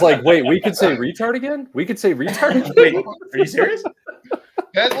almost like, wait, we could say retard again? We could say retard again? Wait, are you serious?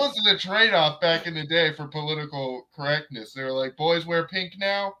 That wasn't a trade-off back in the day for political correctness. They were like, boys wear pink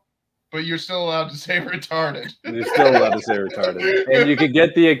now, but you're still allowed to say retarded. You're still allowed to say retarded. And you could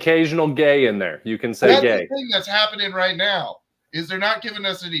get the occasional gay in there. You can say That's gay. the thing that's happening right now, is they're not giving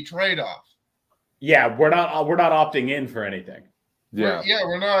us any trade-off. Yeah, we're not opting in for anything. Yeah.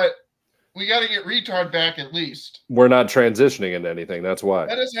 We're not. We got to get retard back at least. We're not transitioning into anything. That's why.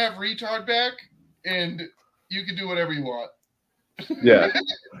 Let us have retard back, and you can do whatever you want. Yeah.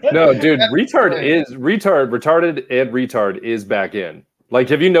 No, dude, That's retarded and retard is back in. Like,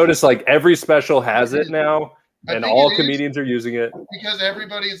 have you noticed, like, every special has it now, and all comedians are using it? Because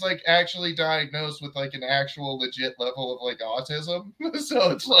everybody's, like, actually diagnosed with, like, an actual legit level of, like, autism.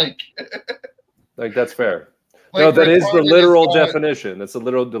 So it's like... Like, that's fair. Like, no, that is the literal not, definition. It's a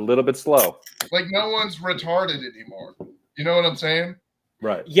little bit slow. Like, no one's retarded anymore. You know what I'm saying?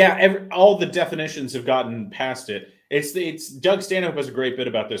 Right. Yeah, all the definitions have gotten past it. It's Doug Stanhope has a great bit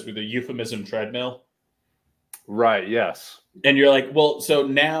about this with the euphemism treadmill. Right, yes. And you're like, well, so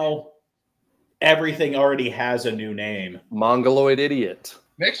now everything already has a new name. Mongoloid idiot.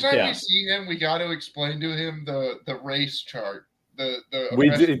 Next time we see him, we got to explain to him the race chart. We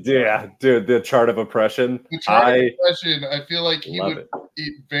did, yeah, dude. The chart of oppression. The chart of oppression. I feel like he would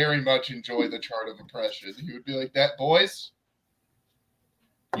very much enjoy the chart of oppression. He would be like, "That boys,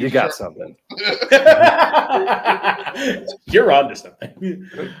 you got something. You're onto something.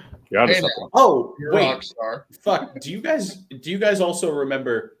 You're onto something. Oh, you're wait, a rock star. Fuck. Do you guys also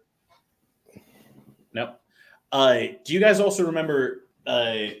remember? No. Do you guys also remember?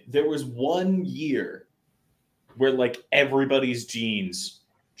 There was 1 year where like everybody's jeans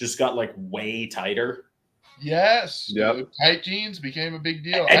just got like way tighter. Yes. Yep. Tight jeans became a big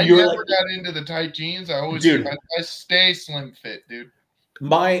deal. And I never got into the tight jeans. I always I stay slim fit, dude.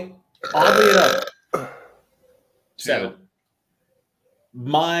 Oddly enough, 7.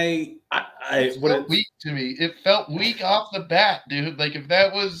 It felt weak to me. It felt weak off the bat, dude. Like if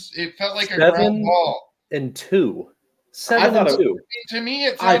that was, it felt like 7 a ground ball. And 2. 7 and 2. To me,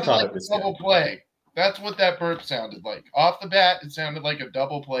 it sounded like a double play. That's what that burp sounded like. Off the bat, it sounded like a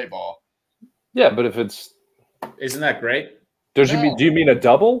double play ball. Yeah, but if it's... Isn't that great? Do you mean a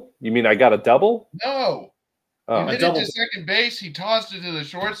double? You mean I got a double? No. Oh. He hit it to second base. He tossed it to the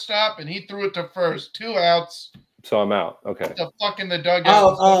shortstop, and he threw it to first. 2 outs. So I'm out. Okay. The fuck in the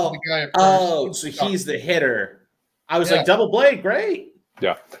dugout. So he's the hitter. I was like, double play, great.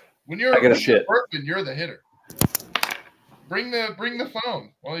 Yeah. When you're burping, you're the hitter. Bring the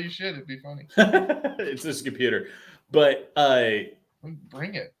phone while you shit. It'd be funny. It's this computer, but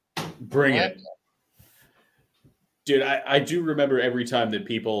bring it. Bring it, dude. I do remember every time that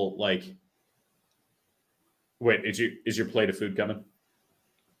people like. Wait, is your plate of food coming?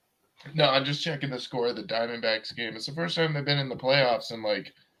 No, I'm just checking the score of the Diamondbacks game. It's the first time they've been in the playoffs in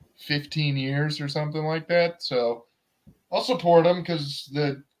like 15 years or something like that. So I'll support them because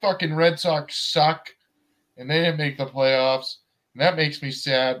the fucking Red Sox suck. And they didn't make the playoffs. And that makes me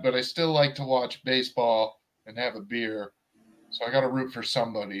sad, but I still like to watch baseball and have a beer. So I got to root for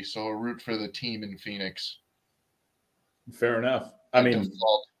somebody. So I'll root for the team in Phoenix. Fair enough. I mean,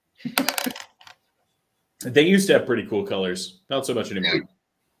 they used to have pretty cool colors. Not so much anymore. Dude,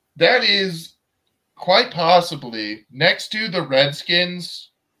 that is quite possibly next to the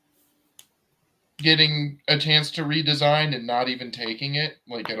Redskins getting a chance to redesign and not even taking it,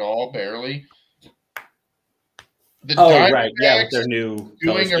 like at all, barely. The right, yeah, with their new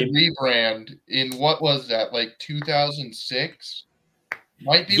doing a rebrand in what was that, like 2006?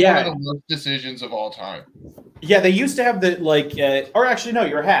 Might be one of the worst decisions of all time. Yeah, they used to have the or actually no,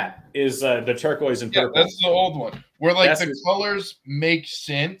 your hat is the turquoise and purple. Yeah, that's the old one. Where like the colors make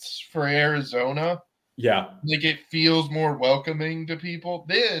sense for Arizona. Yeah, like it feels more welcoming to people.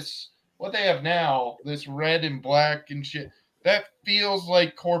 What they have now, this red and black and shit, that feels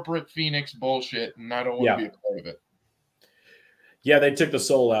like corporate Phoenix bullshit, and I don't want to be a part of it. Yeah, they took the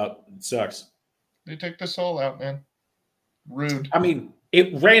soul out. It sucks. They took the soul out, man. Rude. I mean,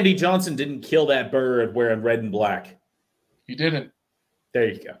 Randy Johnson didn't kill that bird wearing red and black. He didn't. There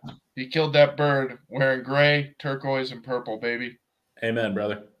you go. He killed that bird wearing gray, turquoise, and purple, baby. Amen,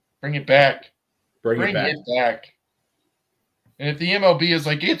 brother. Bring it back. Bring it back. And if the MLB is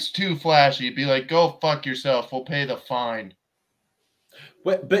like, it's too flashy, be like, go fuck yourself. We'll pay the fine.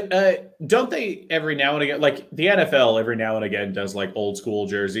 But don't they every now and again, like the NFL every now and again does like old school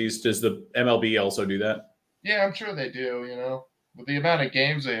jerseys? Does the MLB also do that? Yeah, I'm sure they do, you know. with the amount of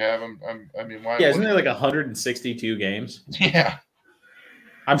games they have, I mean, why? Yeah, isn't there like 162 games? Yeah.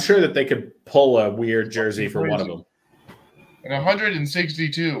 I'm sure that they could pull a weird jersey for one of them. And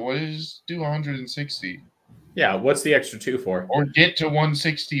 162. What is do 160? Yeah, what's the extra 2 for? Or get to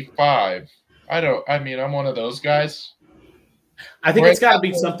 165. I mean, I'm one of those guys. I think it's got to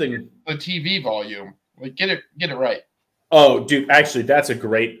be something. The TV volume. Like, get it right. Oh, dude, actually, that's a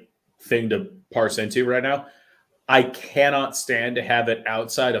great thing to parse into right now. I cannot stand to have it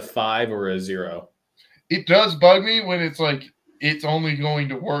outside of 5 or a 0. It does bug me when it's like, it's only going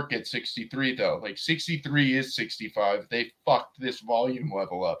to work at 63, though. Like, 63 is 65. They fucked this volume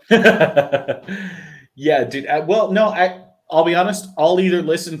level up. Yeah, dude. Well, no, I'll be honest. I'll either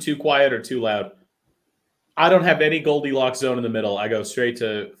listen too quiet or too loud. I don't have any Goldilocks zone in the middle. I go straight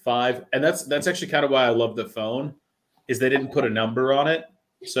to 5. And that's actually kind of why I love the phone, is they didn't put a number on it,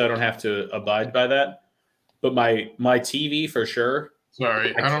 so I don't have to abide by that. But my TV for sure.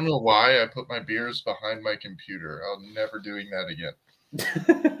 Sorry, I don't know why I put my beers behind my computer. I'll never doing that again.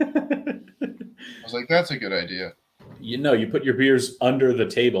 I was like, that's a good idea. You put your beers under the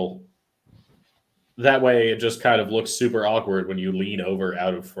table. That way it just kind of looks super awkward when you lean over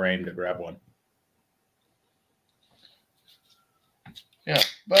out of frame to grab one. Yeah,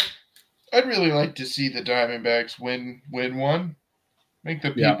 but I'd really like to see the Diamondbacks win one. Make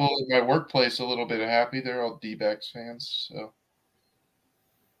the people in my workplace a little bit happy. They're all D-backs fans, so.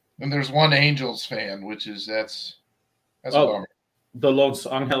 And there's one Angels fan, which is that's a bummer. The Los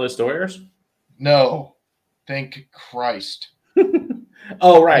Angeles Dodgers? No, thank Christ.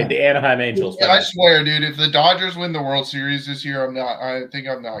 Oh, right, the Anaheim Angels. Yeah, I swear, dude, if the Dodgers win the World Series this year, I think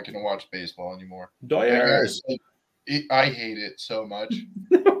I'm not going to watch baseball anymore. Dodgers. I hate it so much.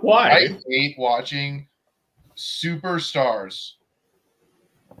 Why? I hate watching superstars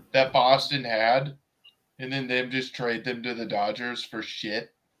that Boston had, and then them just trade them to the Dodgers for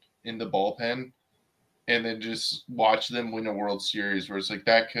shit in the bullpen, and then just watch them win a World Series where it's like,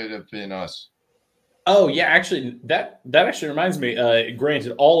 that could have been us. Oh, yeah, actually, that actually reminds me,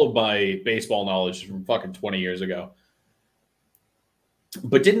 granted, all of my baseball knowledge is from fucking 20 years ago.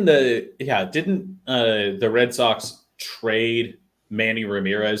 But didn't the Red Sox trade Manny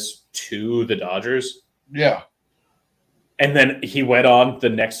Ramirez to the Dodgers? Yeah. And then he went on the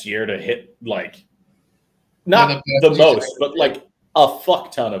next year to hit, like, not the most, but like a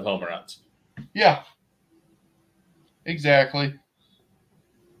fuck ton of home runs. Yeah. Exactly.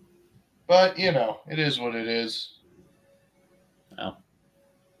 But, it is what it is. Oh.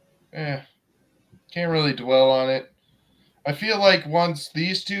 Can't really dwell on it. I feel like once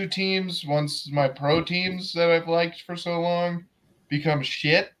my pro teams that I've liked for so long become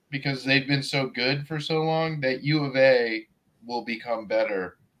shit because they've been so good for so long, that U of A will become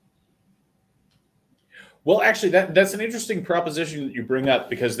better. Well, actually, that's an interesting proposition that you bring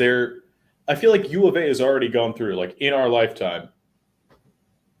up, because I feel like U of A has already gone through, like, in our lifetime,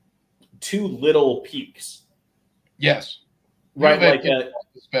 2 little peaks. Yes. Right, like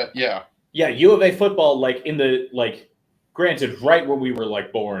yeah. Yeah, U of A football, like, granted, right when we were,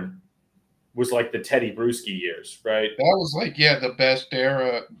 like, born, was like the Teddy Bruschi years, right? That was like, the best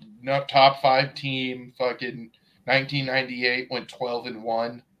era. Top 5 team, fucking 1998 went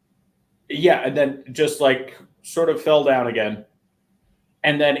 12-1. Yeah, and then just like sort of fell down again.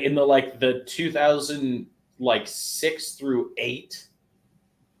 And then in the 2006 through 8,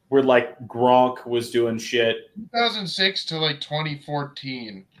 where like Gronk was doing shit. 2006 to like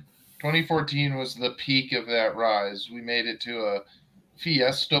 2014. 2014 was the peak of that rise. We made it to a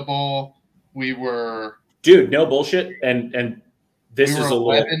Fiesta Bowl. We were no bullshit. And this is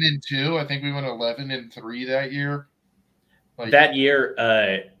 11-2. I think we went 11-3 that year. That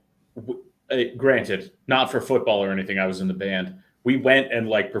year, granted, not for football or anything. I was in the band. We went and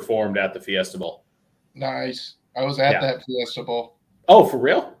like performed at the Fiesta Bowl. Nice. I was at that Fiesta Bowl. Oh, for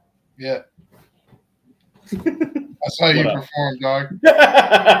real? Yeah. I saw you perform, dog.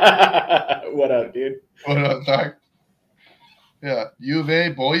 What up, dude? What up, dog? Yeah. U of A,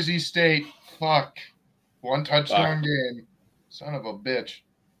 Boise State. Fuck. 1 touchdown game. Son of a bitch.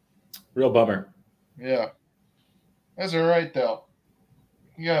 Real bummer. Yeah. That's all right, though.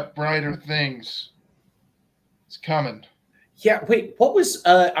 You got brighter things. It's coming. Yeah, wait, what was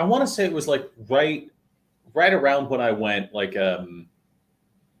I want to say it was like right around when I went, like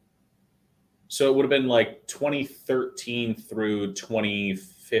so it would have been like 2013 through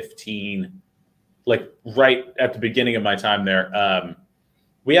 2015, like right at the beginning of my time there.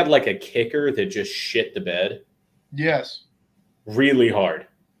 We had like a kicker that just shit the bed. Yes. Really hard.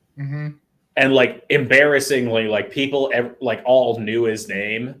 Mm-hmm. And like embarrassingly, like people like all knew his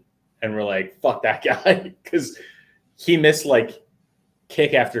name and were like, fuck that guy. Because he missed like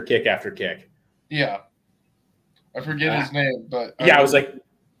kick after kick after kick. Yeah. I forget his name, but I was like,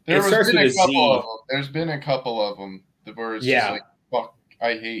 there's been a couple of them. There's been a couple of them where it's just like, fuck,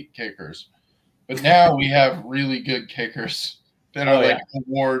 I hate kickers. But now we have really good kickers that are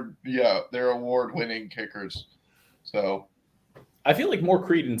they're award-winning kickers. So I feel like more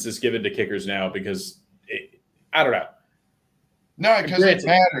credence is given to kickers now because I don't know. No, because it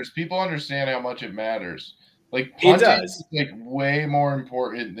matters. People understand how much it matters. Like punting is like way more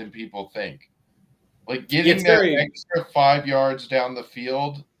important than people think. Like getting extra 5 yards down the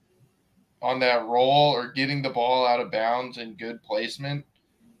field on that roll or getting the ball out of bounds in good placement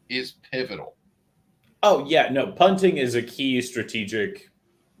is pivotal. Oh yeah, no, punting is a key strategic,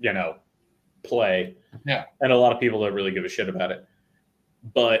 play. Yeah. And a lot of people don't really give a shit about it.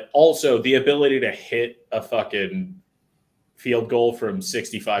 But also the ability to hit a fucking field goal from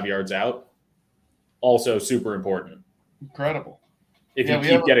 65 yards out, also super important. Incredible. If you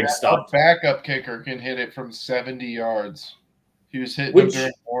keep getting stopped. Our backup kicker can hit it from 70 yards. He was hitting them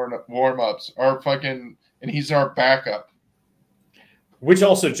during warm-ups. And he's our backup. Which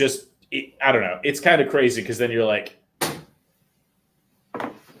also just, I don't know. It's kind of crazy because then you're like,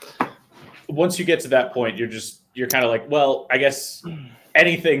 once you get to that point, you're kind of like, well, I guess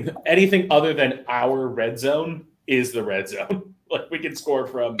anything other than our red zone is the red zone. Like we can score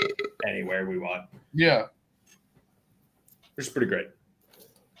from anywhere we want. Yeah. Which is pretty great.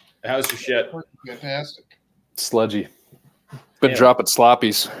 How's your shit? Fantastic. Sludgy. Been dropping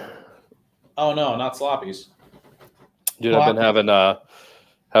sloppies. Oh no, not sloppies. Dude, I've been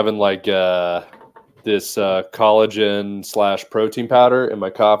having like this collagen / protein powder in my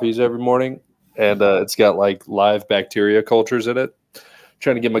coffees every morning, and it's got like live bacteria cultures in it.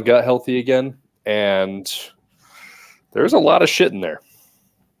 Trying to get my gut healthy again, and there's a lot of shit in there.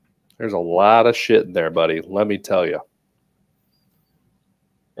 There's a lot of shit in there, buddy. Let me tell you.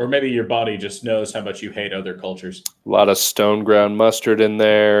 Or maybe your body just knows how much you hate other cultures. A lot of stone ground mustard in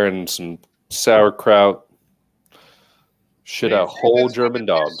there and some sauerkraut. Shit out whole German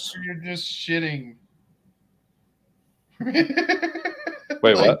dogs. You're just shitting.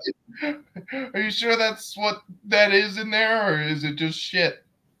 Wait, what? Are you sure that's what that is in there, or is it just shit?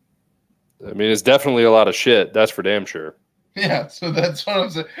 I mean, it's definitely a lot of shit. That's for damn sure. Yeah, so that's what I'm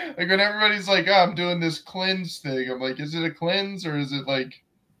saying. Like when everybody's like, "Oh, I'm doing this cleanse thing," I'm like, "Is it a cleanse or is it like,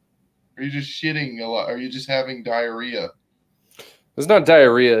 are you just shitting a lot? Are you just having diarrhea?" It's not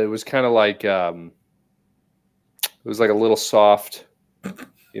diarrhea. It was kind of like, it was like a little soft, kind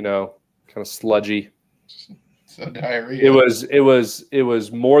of sludgy. So diarrhea. It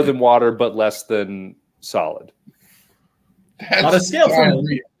was more than water, but less than solid. That's on a scale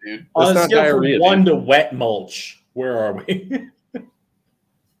diarrhea, dude. On a scale from 1 to wet mulch, where are we?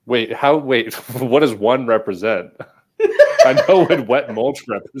 Wait, what does 1 represent? I know what wet mulch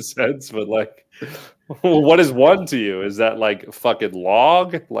represents, but like, what is 1 to you? Is that like fucking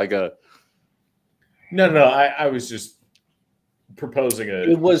log? Like a? No. I was just proposing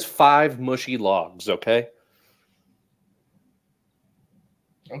It was 5 mushy logs. Okay.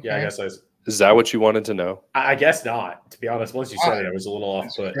 Yeah, I guess Is that what you wanted to know? I guess not. To be honest, once you said it, I was a little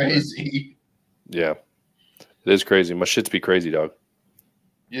off foot. Crazy. Yeah, it is crazy. My shits be crazy, dog.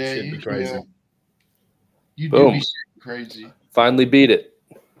 Yeah, Shit be crazy. Yeah. You Boom. do be crazy. Finally beat it.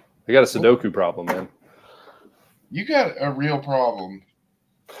 I got a Sudoku problem, man. You got a real problem.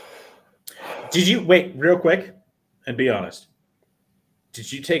 Did you wait real quick and be honest?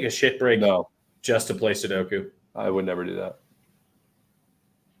 Did you take a shit break? No, just to play Sudoku? I would never do that.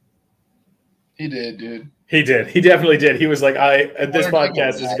 He did, dude. He did. He definitely did. He was like, this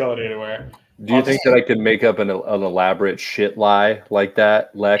podcast isn't going anywhere. Do you think that I can make up an elaborate shit lie like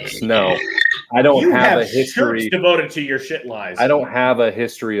that, Lex? No. I don't have a history devoted to your shit lies. I don't have a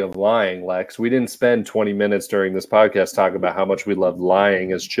history of lying, Lex. We didn't spend 20 minutes during this podcast talking about how much we loved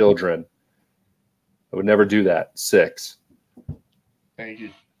lying as children. I would never do that. 6. Thank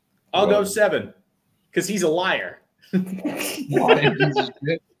you. I'll go 7 because he's a liar. Lying piece of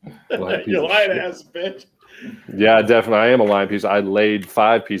shit. You're lying ass bitch. Yeah, definitely. I am a lying piece. I laid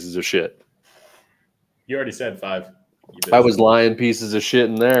 5 pieces of shit. You already said 5. I was lying pieces of shit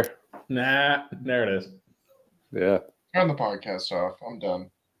in there. Nah, there it is. Yeah. Turn the podcast off. I'm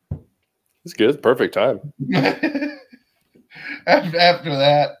done. It's good. Perfect time. After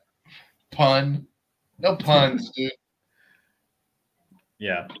that, pun. No puns, dude.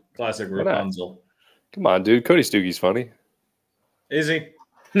 Yeah, classic Rapunzel. Come on, dude. Cody Stugie's funny. Is he?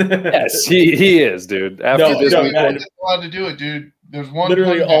 Yes, he is, dude. After this, I'm not allowed to do it, dude. There's one.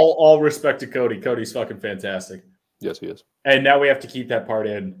 Literally, all respect to Cody. Cody's fucking fantastic. Yes, he is. And now we have to keep that part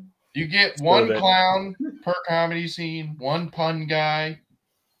in You get one clown per comedy scene, one pun guy.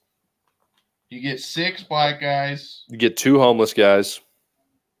 You get 6 black guys. You get 2 homeless guys.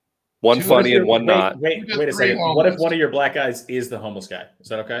 One funny and one not. Wait a second. Homeless. What if one of your black guys is the homeless guy? Is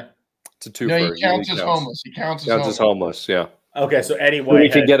that okay? It's a 2 No, for he counts as homeless. He counts as homeless. Yeah. Okay, so any white we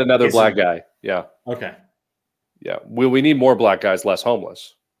can get another black guy. Yeah. Okay. Yeah. We need more black guys, less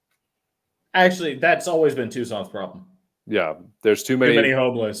homeless. Actually, that's always been Tucson's problem. Yeah. There's too many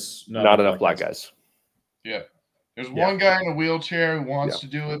homeless. Not enough black guys. Yeah. There's one guy in a wheelchair who wants to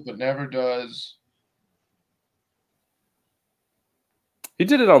do it but never does. He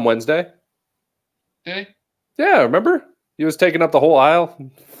did it on Wednesday. Did he? Yeah, remember? He was taking up the whole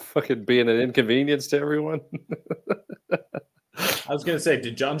aisle, fucking being an inconvenience to everyone. I was going to say,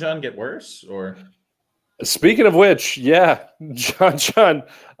 did John get worse? Or speaking of which, yeah, John.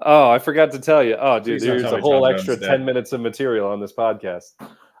 Oh, I forgot to tell you. Oh, dude, there's a whole extra 10 minutes of material on this podcast.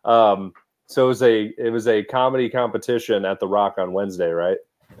 So it was a comedy competition at the Rock on Wednesday, right?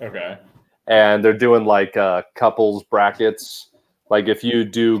 Okay. And they're doing like couples brackets. Like if you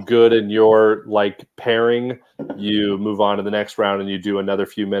do good in your like pairing, you move on to the next round and you do another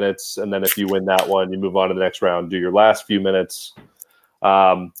few minutes. And then if you win that one, you move on to the next round, do your last few minutes.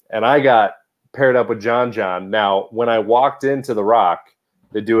 And I got paired up with John. Now, when I walked into the Rock,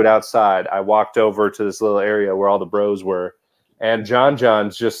 they do it outside. I walked over to this little area where all the bros were. And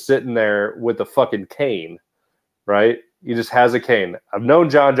John's just sitting there with a fucking cane, right? He just has a cane. I've known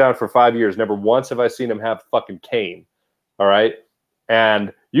John for 5 years. Never once have I seen him have a fucking cane. All right.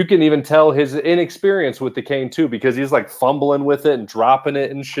 And you can even tell his inexperience with the cane too, because he's like fumbling with it and dropping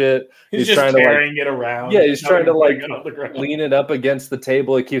it and shit. He's just trying carrying it around. Yeah, he's trying to like lean it up against the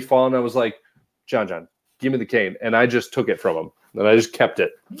table. It keeps falling. I was like, John, give me the cane. And I just took it from him. And I just kept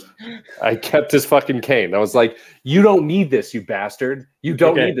it. I kept his fucking cane. I was like, you don't need this, you bastard. You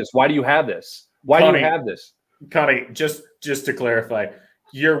don't need this. Why do you have this? Why do you have this? Connie, just to clarify,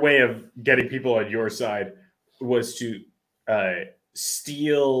 your way of getting people on your side was to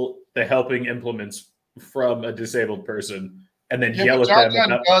steal the helping implements from a disabled person and then yell at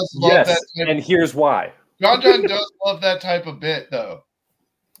them. And here's why. John does love that type of bit, though.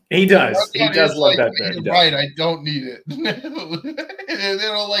 He does. He does love that bit. You're right. I don't need it. And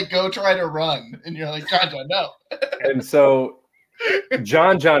it'll like go try to run, and you're like, John, no. And so,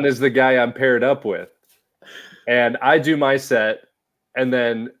 John is the guy I'm paired up with, and I do my set, and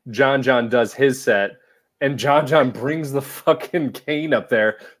then John does his set, and John brings the fucking cane up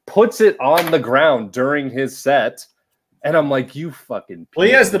there, puts it on the ground during his set, and I'm like, you fucking. Well,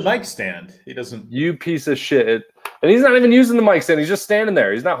 he has the mic stand. He doesn't. You piece of shit. And he's not even using the mic stand. He's just standing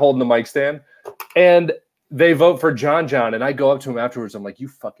there. He's not holding the mic stand. And they vote for John. And I go up to him afterwards. I'm like, you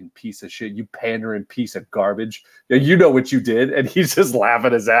fucking piece of shit. You pandering piece of garbage. You know what you did. And he's just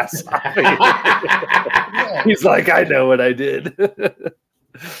laughing his ass off. He's like, I know what I did.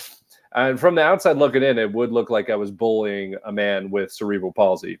 And from the outside looking in, it would look like I was bullying a man with cerebral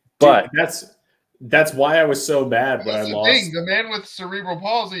palsy. But dude, that's why I was so mad when I lost. The man with cerebral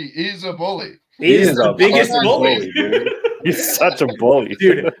palsy is a bully. He's the biggest bully. Dude. He's such a bully.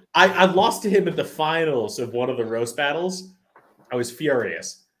 Dude, I lost to him at the finals of one of the roast battles. I was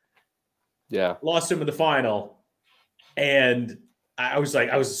furious. Yeah. Lost him in the final. And I was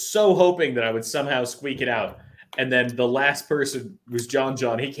so hoping that I would somehow squeak it out. And then the last person was John.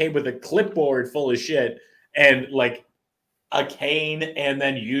 He came with a clipboard full of shit and like a cane and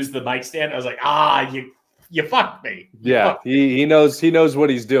then used the mic stand. I was like, you fucked me. Yeah, he knows what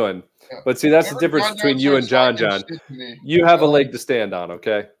he's doing. Yeah. But see, that's the difference between you and John. You have a leg to stand on,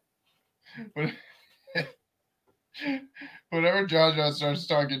 okay? Whenever John starts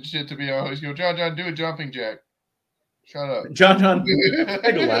talking shit to me, I always go, John, do a jumping jack. Shut up. John,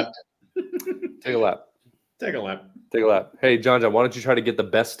 take a lap. Take a lap. Take a lap. Take a lap. Hey, John, why don't you try to get the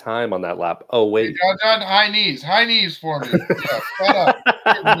best time on that lap? Oh, wait. Hey, John, high knees for me. Yeah,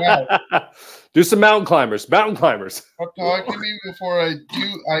 shut up. Do some mountain climbers. Stop talking to me before I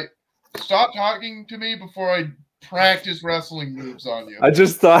do. Stop talking to me before I practice wrestling moves on you. I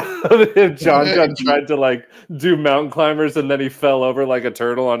just thought of if John tried to like do mountain climbers and then he fell over like a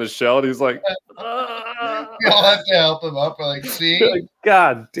turtle on his shell and he's like, You'll have to help him up. Like, see? Like,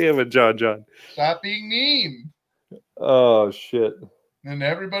 God damn it, John. Stop being mean. Oh, shit. And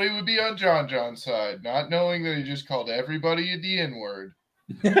everybody would be on John's side, not knowing that he just called everybody a D-N-word.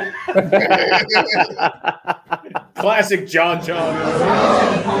 Classic John.